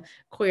and the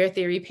queer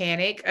theory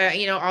panic,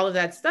 all of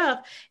that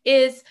stuff,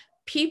 is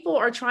people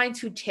are trying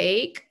to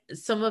take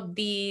some of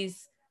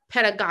these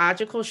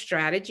pedagogical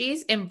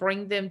strategies and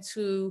bring them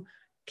to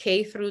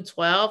K through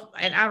 12.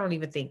 And I don't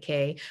even think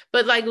K,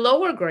 but like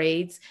lower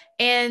grades.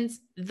 And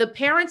the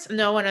parents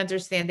know and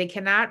understand they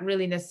cannot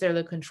really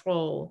necessarily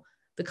control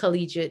the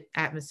collegiate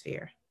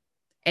atmosphere.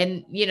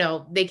 And,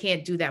 they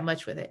can't do that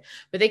much with it,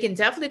 but they can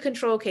definitely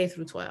control K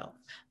through 12.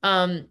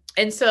 And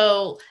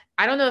so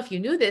I don't know if you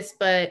knew this,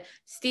 but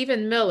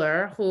Stephen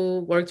Miller,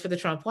 who worked for the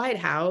Trump White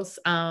House,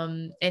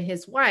 and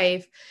his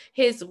wife,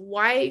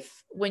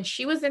 when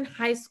she was in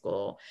high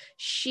school,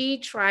 she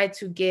tried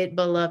to get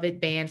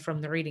Beloved banned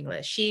from the reading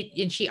list.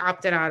 She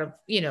opted out of,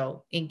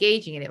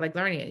 engaging in it, like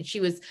learning it. And she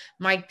was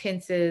Mike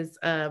Pence's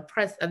not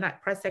press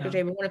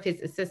secretary, but one of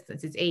his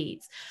assistants, his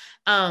aides.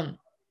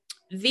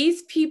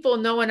 These people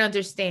know and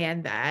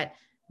understand that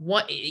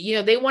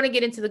they want to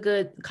get into the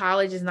good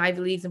colleges and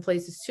Ivy Leagues and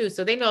places too.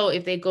 So they know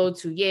if they go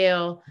to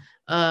Yale,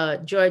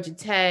 Georgia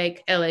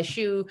Tech,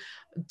 LSU,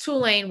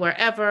 Tulane,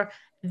 wherever,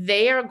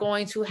 they are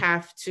going to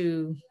have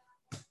to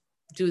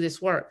do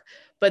this work,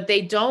 but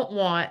they don't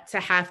want to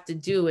have to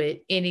do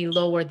it any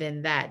lower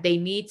than that. They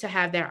need to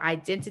have their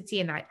identity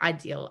and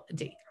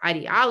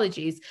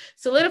ideologies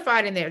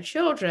solidified in their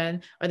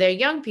children or their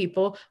young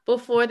people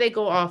before they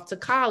go off to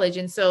college.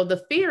 And so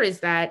the fear is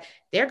that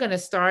they're going to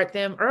start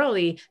them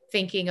early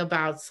thinking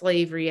about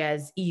slavery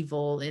as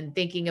evil and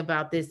thinking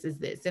about this as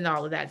this and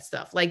all of that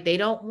stuff. Like, they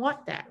don't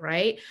want that,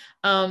 right?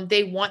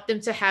 They want them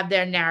to have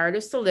their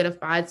narrative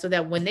solidified so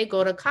that when they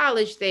go to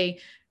college, they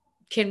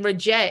can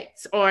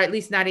reject or at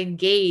least not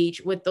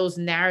engage with those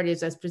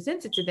narratives as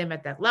presented to them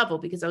at that level.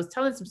 Because I was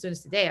telling some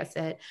students today, I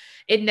said,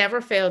 it never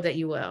failed at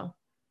UL.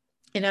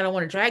 And I don't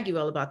want to drag you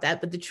all about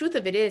that. But the truth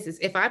of it is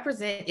if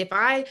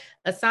I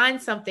assign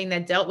something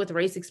that dealt with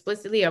race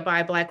explicitly or by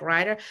a Black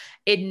writer,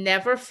 it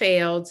never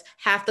failed.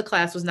 Half the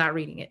class was not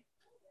reading it.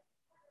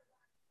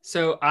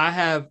 So I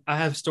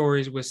have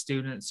stories with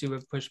students who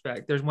have pushed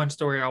back. There's one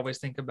story I always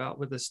think about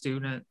with a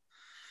student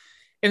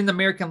in the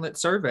American Lit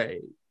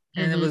survey.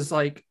 And It was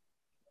like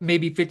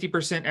maybe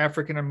 50%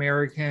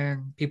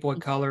 African-American, people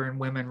of color, and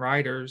women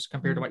writers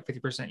compared to like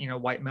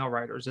 50%, white male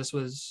writers. This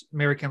was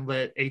American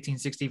Lit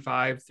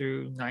 1865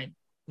 through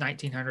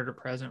 1900 or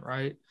present,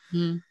 right?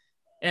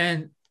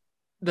 And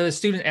the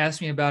student asked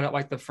me about it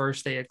like the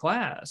first day of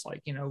class,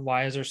 like,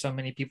 why is there so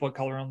many people of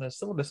color on this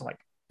syllabus? I'm like,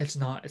 it's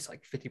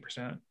like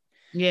 50%.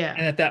 Yeah.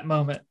 And at that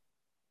moment,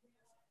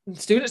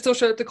 students still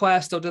showed up to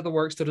class, still did the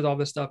work, still did all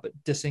this stuff,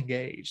 but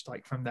disengaged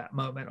like from that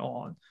moment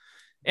on.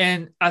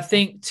 And I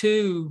think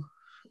too,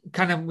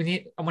 I want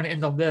to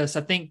end on this.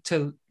 I think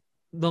to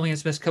Lillian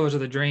Smith's Killers of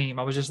the Dream,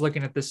 I was just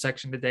looking at this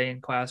section today in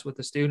class with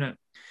a student,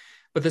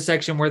 but the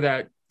section where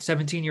that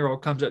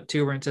 17-year-old comes up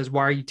to her and says,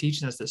 why are you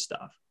teaching us this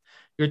stuff?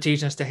 You're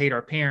teaching us to hate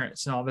our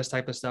parents and all this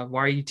type of stuff.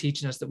 Why are you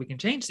teaching us that we can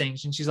change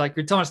things? And she's like,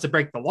 you're telling us to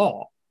break the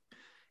law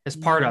as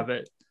part of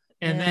it.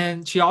 And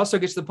then she also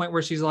gets to the point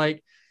where she's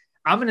like,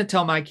 I'm going to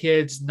tell my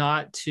kids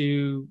not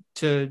to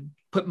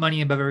put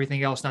money above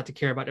everything else, not to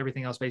care about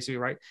everything else, basically,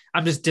 right?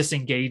 I'm just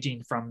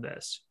disengaging from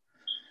this.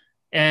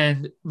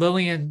 And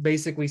Lillian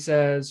basically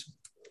says,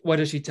 what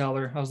does she tell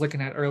her? I was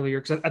looking at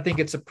earlier, because I think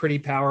it's a pretty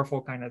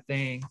powerful kind of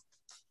thing.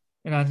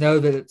 And I know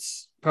that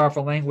it's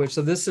powerful language.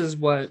 So this is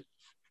what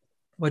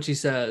she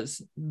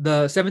says.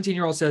 The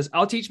 17-year-old says,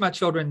 I'll teach my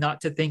children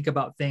not to think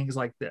about things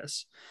like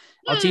this.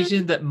 I'll teach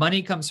them that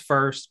money comes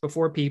first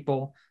before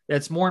people.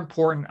 That's more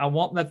important. I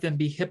won't let them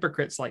be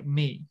hypocrites like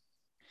me.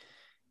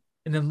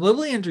 And then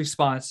Lillian's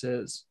response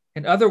is,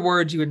 in other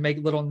words, you would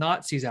make little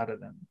Nazis out of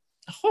them.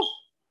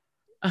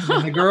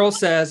 And the girl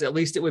says, at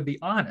least it would be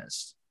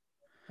honest.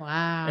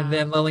 Wow. And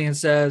then Lillian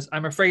says,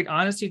 I'm afraid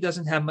honesty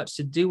doesn't have much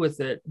to do with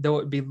it, though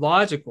it would be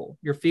logical.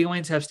 Your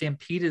feelings have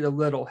stampeded a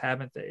little,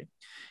 haven't they?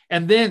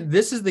 And then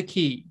this is the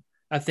key,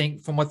 I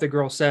think, from what the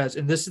girl says.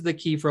 And this is the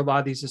key for a lot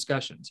of these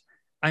discussions.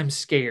 I'm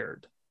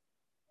scared,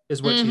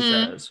 is what she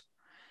says.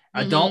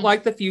 I don't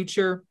like the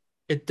future.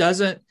 It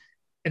doesn't.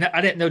 And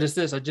I didn't notice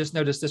this. I just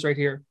noticed this right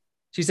here.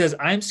 She says,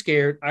 I'm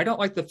scared. I don't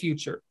like the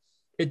future.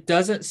 It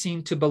doesn't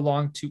seem to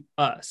belong to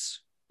us.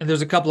 And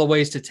there's a couple of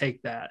ways to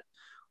take that.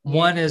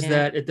 One is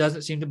that it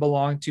doesn't seem to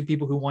belong to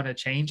people who want to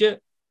change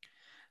it.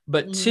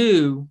 But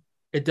two,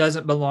 it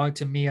doesn't belong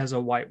to me as a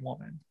white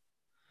woman.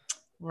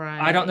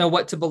 Right. I don't know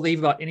what to believe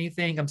about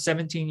anything. I'm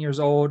 17 years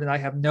old and I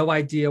have no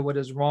idea what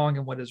is wrong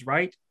and what is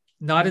right.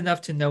 Not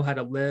enough to know how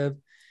to live.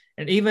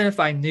 And even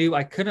if I knew,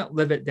 I couldn't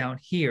live it down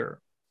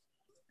here.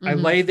 I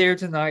lay there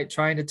tonight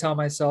trying to tell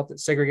myself that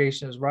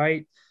segregation is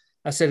right.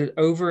 I said it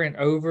over and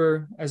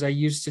over, as I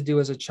used to do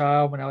as a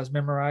child when I was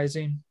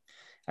memorizing.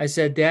 I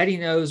said, Daddy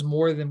knows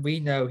more than we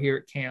know here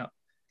at camp.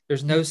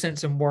 There's no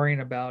sense in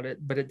worrying about it,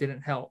 but it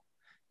didn't help.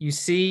 You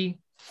see,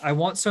 I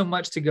want so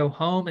much to go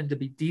home and to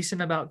be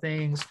decent about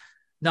things,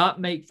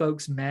 not make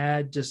folks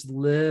mad, just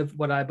live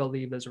what I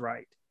believe is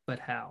right. But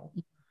how?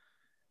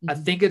 I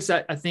think it's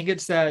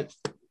that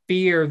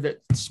fear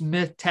that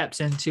Smith taps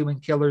into in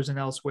Killers and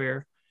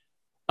elsewhere,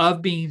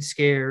 of being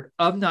scared,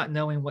 of not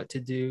knowing what to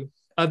do,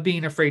 of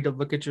being afraid to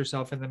look at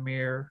yourself in the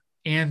mirror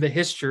and the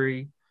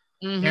history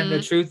and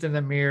the truth in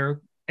the mirror,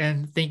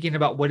 and thinking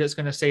about what it's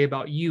going to say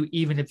about you,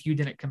 even if you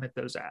didn't commit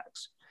those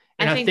acts.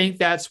 And I think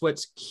that's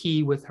what's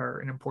key with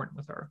her and important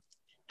with her.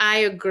 I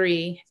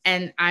agree.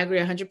 And I agree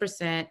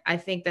 100%. I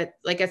think that,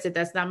 like I said,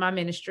 that's not my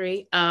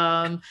ministry.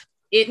 When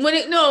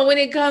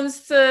it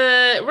comes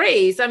to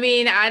race, I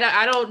mean,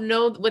 I don't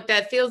know what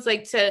that feels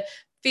like, to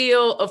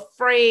feel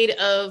afraid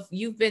of,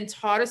 you've been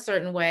taught a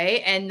certain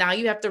way and now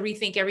you have to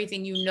rethink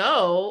everything you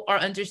know or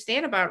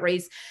understand about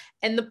race.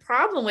 And the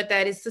problem with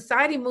that is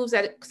society moves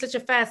at such a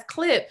fast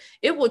clip.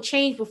 It will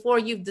change before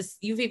you've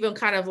even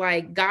kind of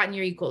like gotten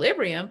your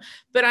equilibrium.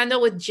 But I know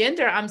with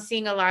gender, I'm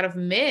seeing a lot of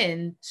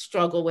men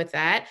struggle with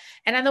that.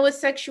 And I know with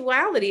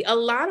sexuality, a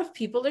lot of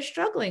people are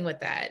struggling with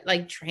that,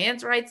 like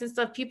trans rights and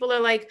stuff. People are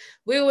like,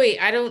 wait,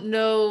 I don't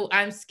know.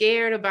 I'm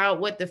scared about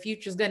what the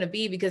future is going to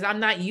be because I'm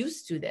not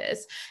used to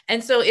this.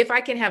 And so if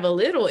I can have a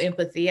little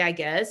empathy, I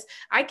guess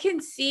I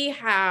can see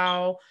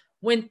how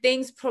when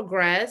things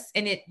progress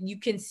and you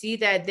can see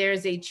that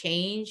there's a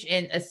change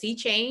and a sea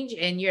change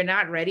and you're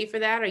not ready for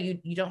that, or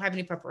you don't have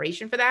any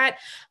preparation for that,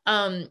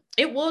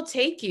 it will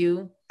take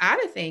you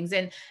out of things.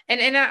 And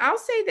I'll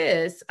say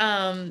this,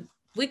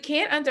 we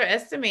can't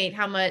underestimate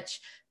how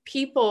much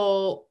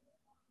people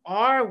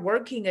are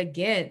working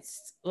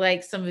against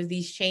like some of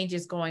these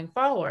changes going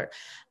forward.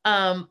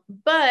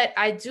 But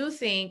I do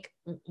think,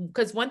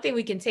 because one thing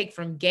we can take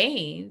from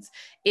gains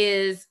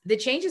is the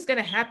change is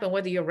going to happen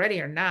whether you're ready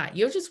or not.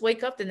 You'll just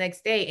wake up the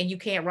next day and you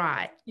can't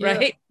ride,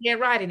 right? You can't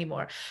ride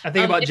anymore. I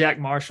think about Jack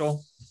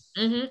Marshall.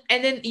 And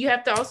then you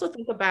have to also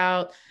think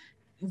about,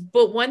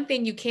 but one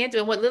thing you can't do,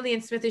 and what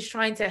Lillian Smith is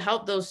trying to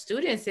help those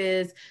students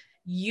is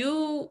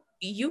you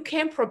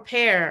can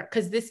prepare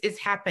because this is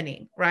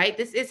happening, right?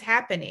 This is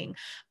happening.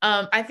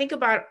 I think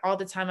about all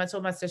the time. I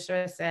told my sister,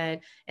 I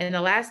said, in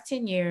the last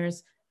 10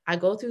 years, I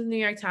go through the New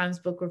York Times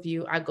book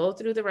review. I go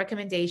through the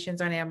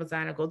recommendations on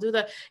Amazon. I go through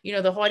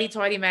the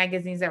hoity-toity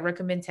magazines that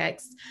recommend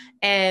text.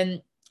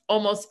 And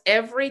almost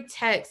every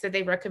text that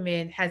they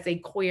recommend has a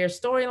queer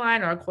storyline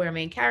or a queer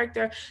main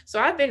character.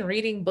 So I've been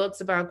reading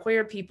books about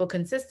queer people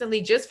consistently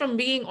just from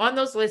being on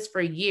those lists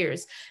for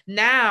years.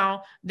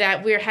 Now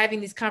that we're having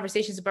these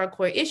conversations about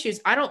queer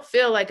issues, I don't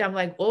feel like I'm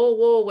like,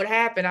 whoa, what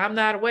happened? I'm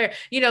not aware.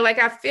 Like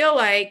I feel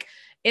like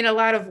in a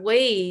lot of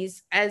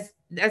ways, as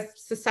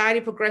society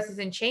progresses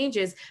and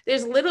changes,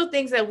 there's little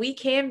things that we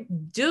can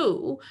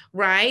do,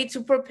 right,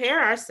 to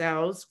prepare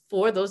ourselves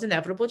for those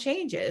inevitable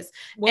changes.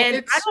 Well, and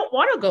I don't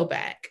want to go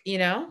back,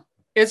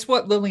 It's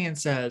what Lillian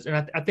says.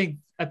 And I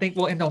think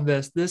we'll end on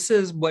this. This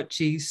is what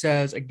she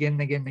says again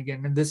and again and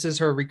again. And this is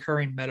her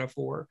recurring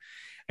metaphor.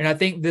 And I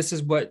think this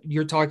is what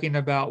you're talking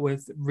about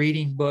with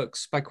reading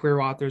books by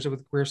queer authors or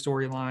with queer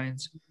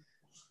storylines.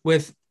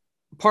 With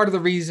part of the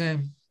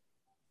reason,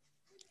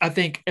 I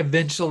think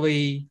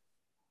eventually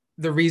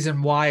the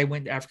reason why I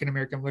went to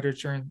African-American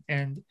literature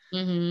and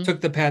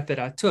took the path that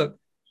I took,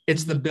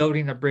 it's the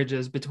building of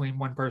bridges between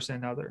one person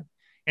and another.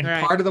 And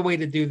part of the way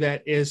to do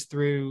that is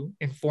through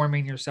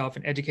informing yourself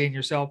and educating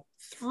yourself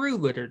through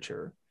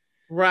literature.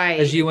 Right.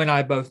 As you and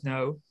I both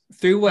know,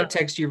 through what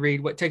text you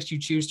read, what text you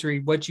choose to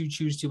read, what you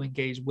choose to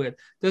engage with.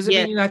 Doesn't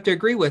mean you have to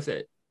agree with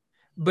it,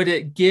 but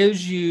it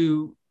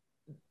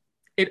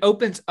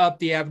opens up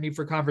the avenue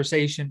for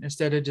conversation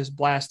instead of just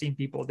blasting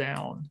people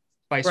down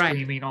by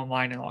screaming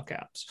online in all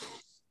caps.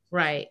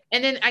 Right.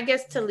 And then I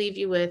guess to leave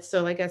you with,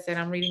 so like I said,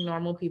 I'm reading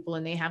Normal People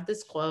and they have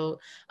this quote.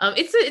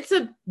 It's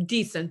a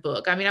decent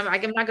book. I mean, I'm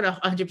not going to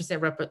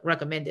 100%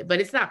 recommend it, but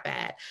it's not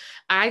bad.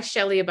 I asked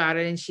Shelly about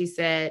it and she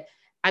said,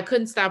 I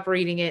couldn't stop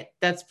reading it.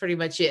 That's pretty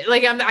much it.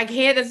 Like I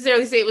can't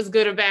necessarily say it was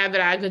good or bad, but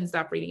I couldn't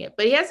stop reading it.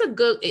 But he has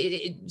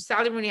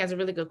Sally Rooney has a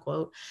really good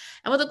quote.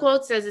 And what the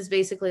quote says is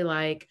basically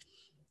like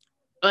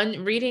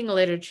reading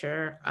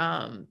literature,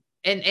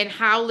 and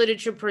how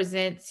literature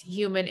presents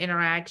human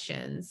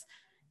interactions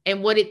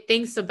and what it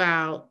thinks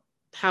about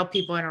how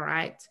people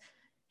interact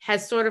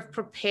has sort of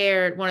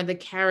prepared one of the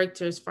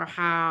characters for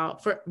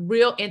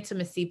real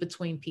intimacy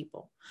between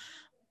people.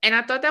 And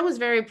I thought that was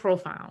very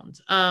profound,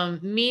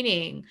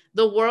 meaning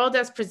the world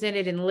that's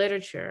presented in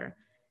literature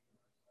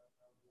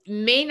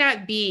may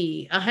not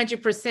be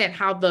 100%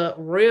 how the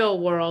real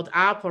world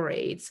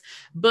operates,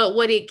 but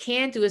what it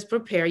can do is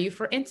prepare you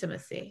for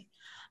intimacy.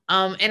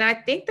 And I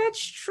think that's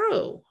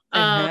true.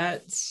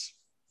 And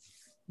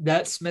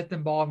that's Smith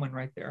and Baldwin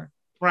right there.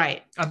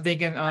 Right. I'm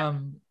thinking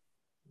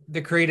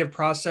The Creative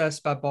Process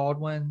by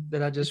Baldwin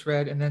that I just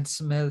read, and then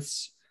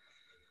Smith's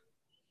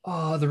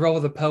The Role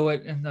of the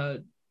Poet and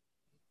the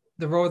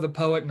Role of the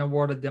Poet in the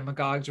World of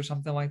Demagogues or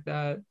something like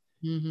that.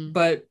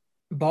 But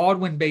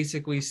Baldwin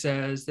basically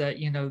says that,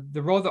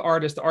 the role of the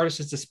artist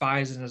is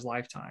despised in his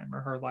lifetime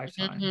or her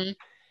lifetime.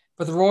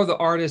 But the role of the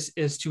artist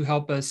is to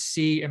help us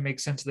see and make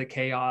sense of the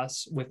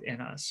chaos within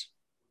us.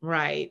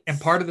 Right. And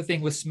part of the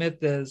thing with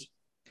Smith is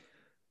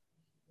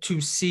to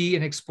see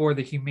and explore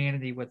the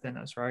humanity within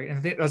us, right? And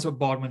I think that's what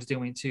Baldwin's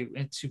doing too,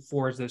 and to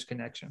forge those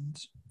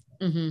connections.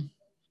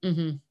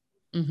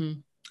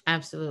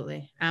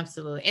 Absolutely.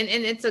 And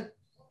it's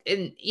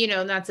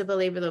not to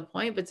belabor the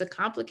point, but to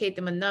complicate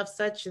them enough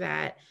such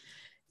that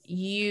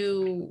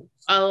you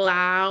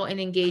allow and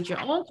engage your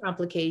own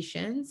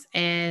complications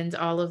and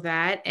all of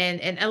that,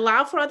 and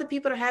allow for other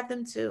people to have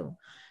them too.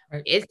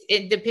 Right.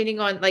 It depending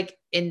on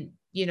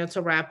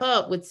to wrap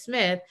up with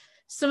Smith,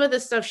 some of the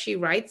stuff she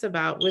writes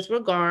about with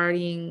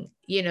regarding,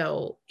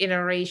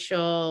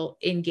 interracial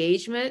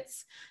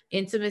engagements,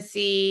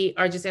 intimacy,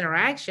 or just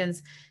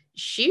interactions,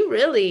 she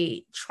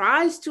really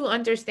tries to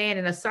understand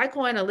in a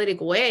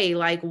psychoanalytic way,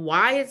 like,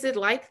 why is it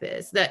like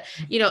this? That,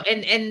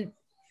 and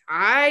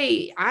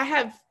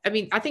I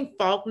think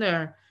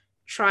Faulkner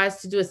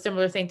tries to do a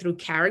similar thing through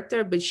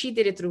character, but she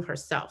did it through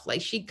herself. Like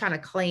she kind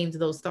of claimed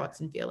those thoughts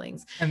and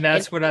feelings. And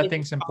that's what I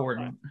think is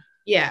important.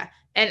 Yeah.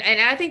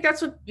 And I think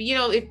that's what,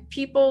 if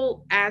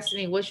people ask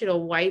me, what should a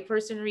white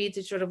person read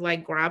to sort of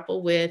like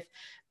grapple with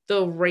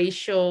the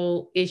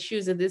racial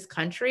issues of this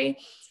country?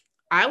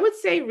 I would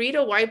say read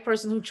a white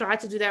person who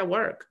tried to do that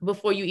work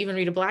before you even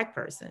read a Black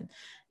person.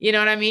 You know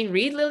what I mean?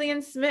 Read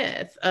Lillian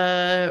Smith,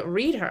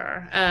 read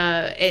her,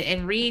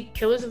 and read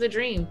Killers of the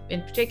Dream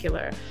in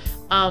particular,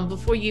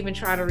 before you even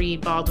try to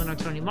read Baldwin or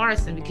Toni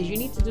Morrison, because you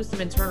need to do some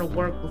internal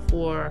work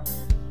before,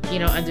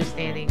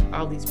 understanding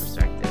all these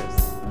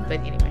perspectives.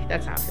 But anyway,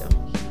 that's how I feel.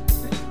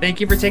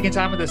 Thank you for taking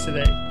time with us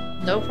today.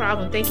 No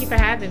problem. Thank you for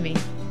having me.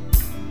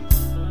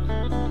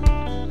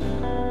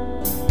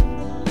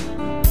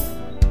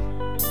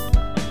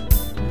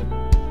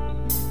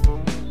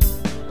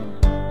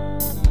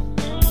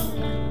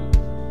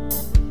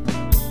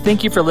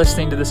 Thank you for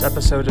listening to this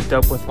episode of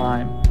Dope with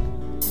Lime.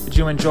 Did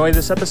you enjoy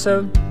this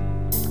episode?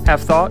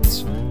 Have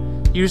thoughts?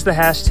 Use the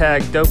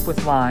hashtag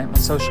 #DopeWithLime on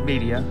social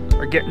media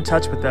or get in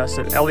touch with us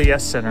at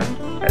LES Center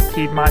at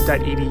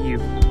piedmont.edu.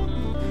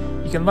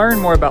 You can learn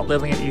more about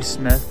Lillian E.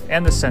 Smith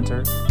and the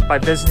Center by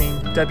visiting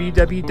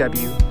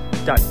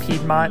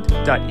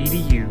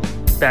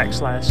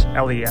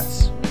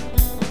www.piedmont.edu/LES.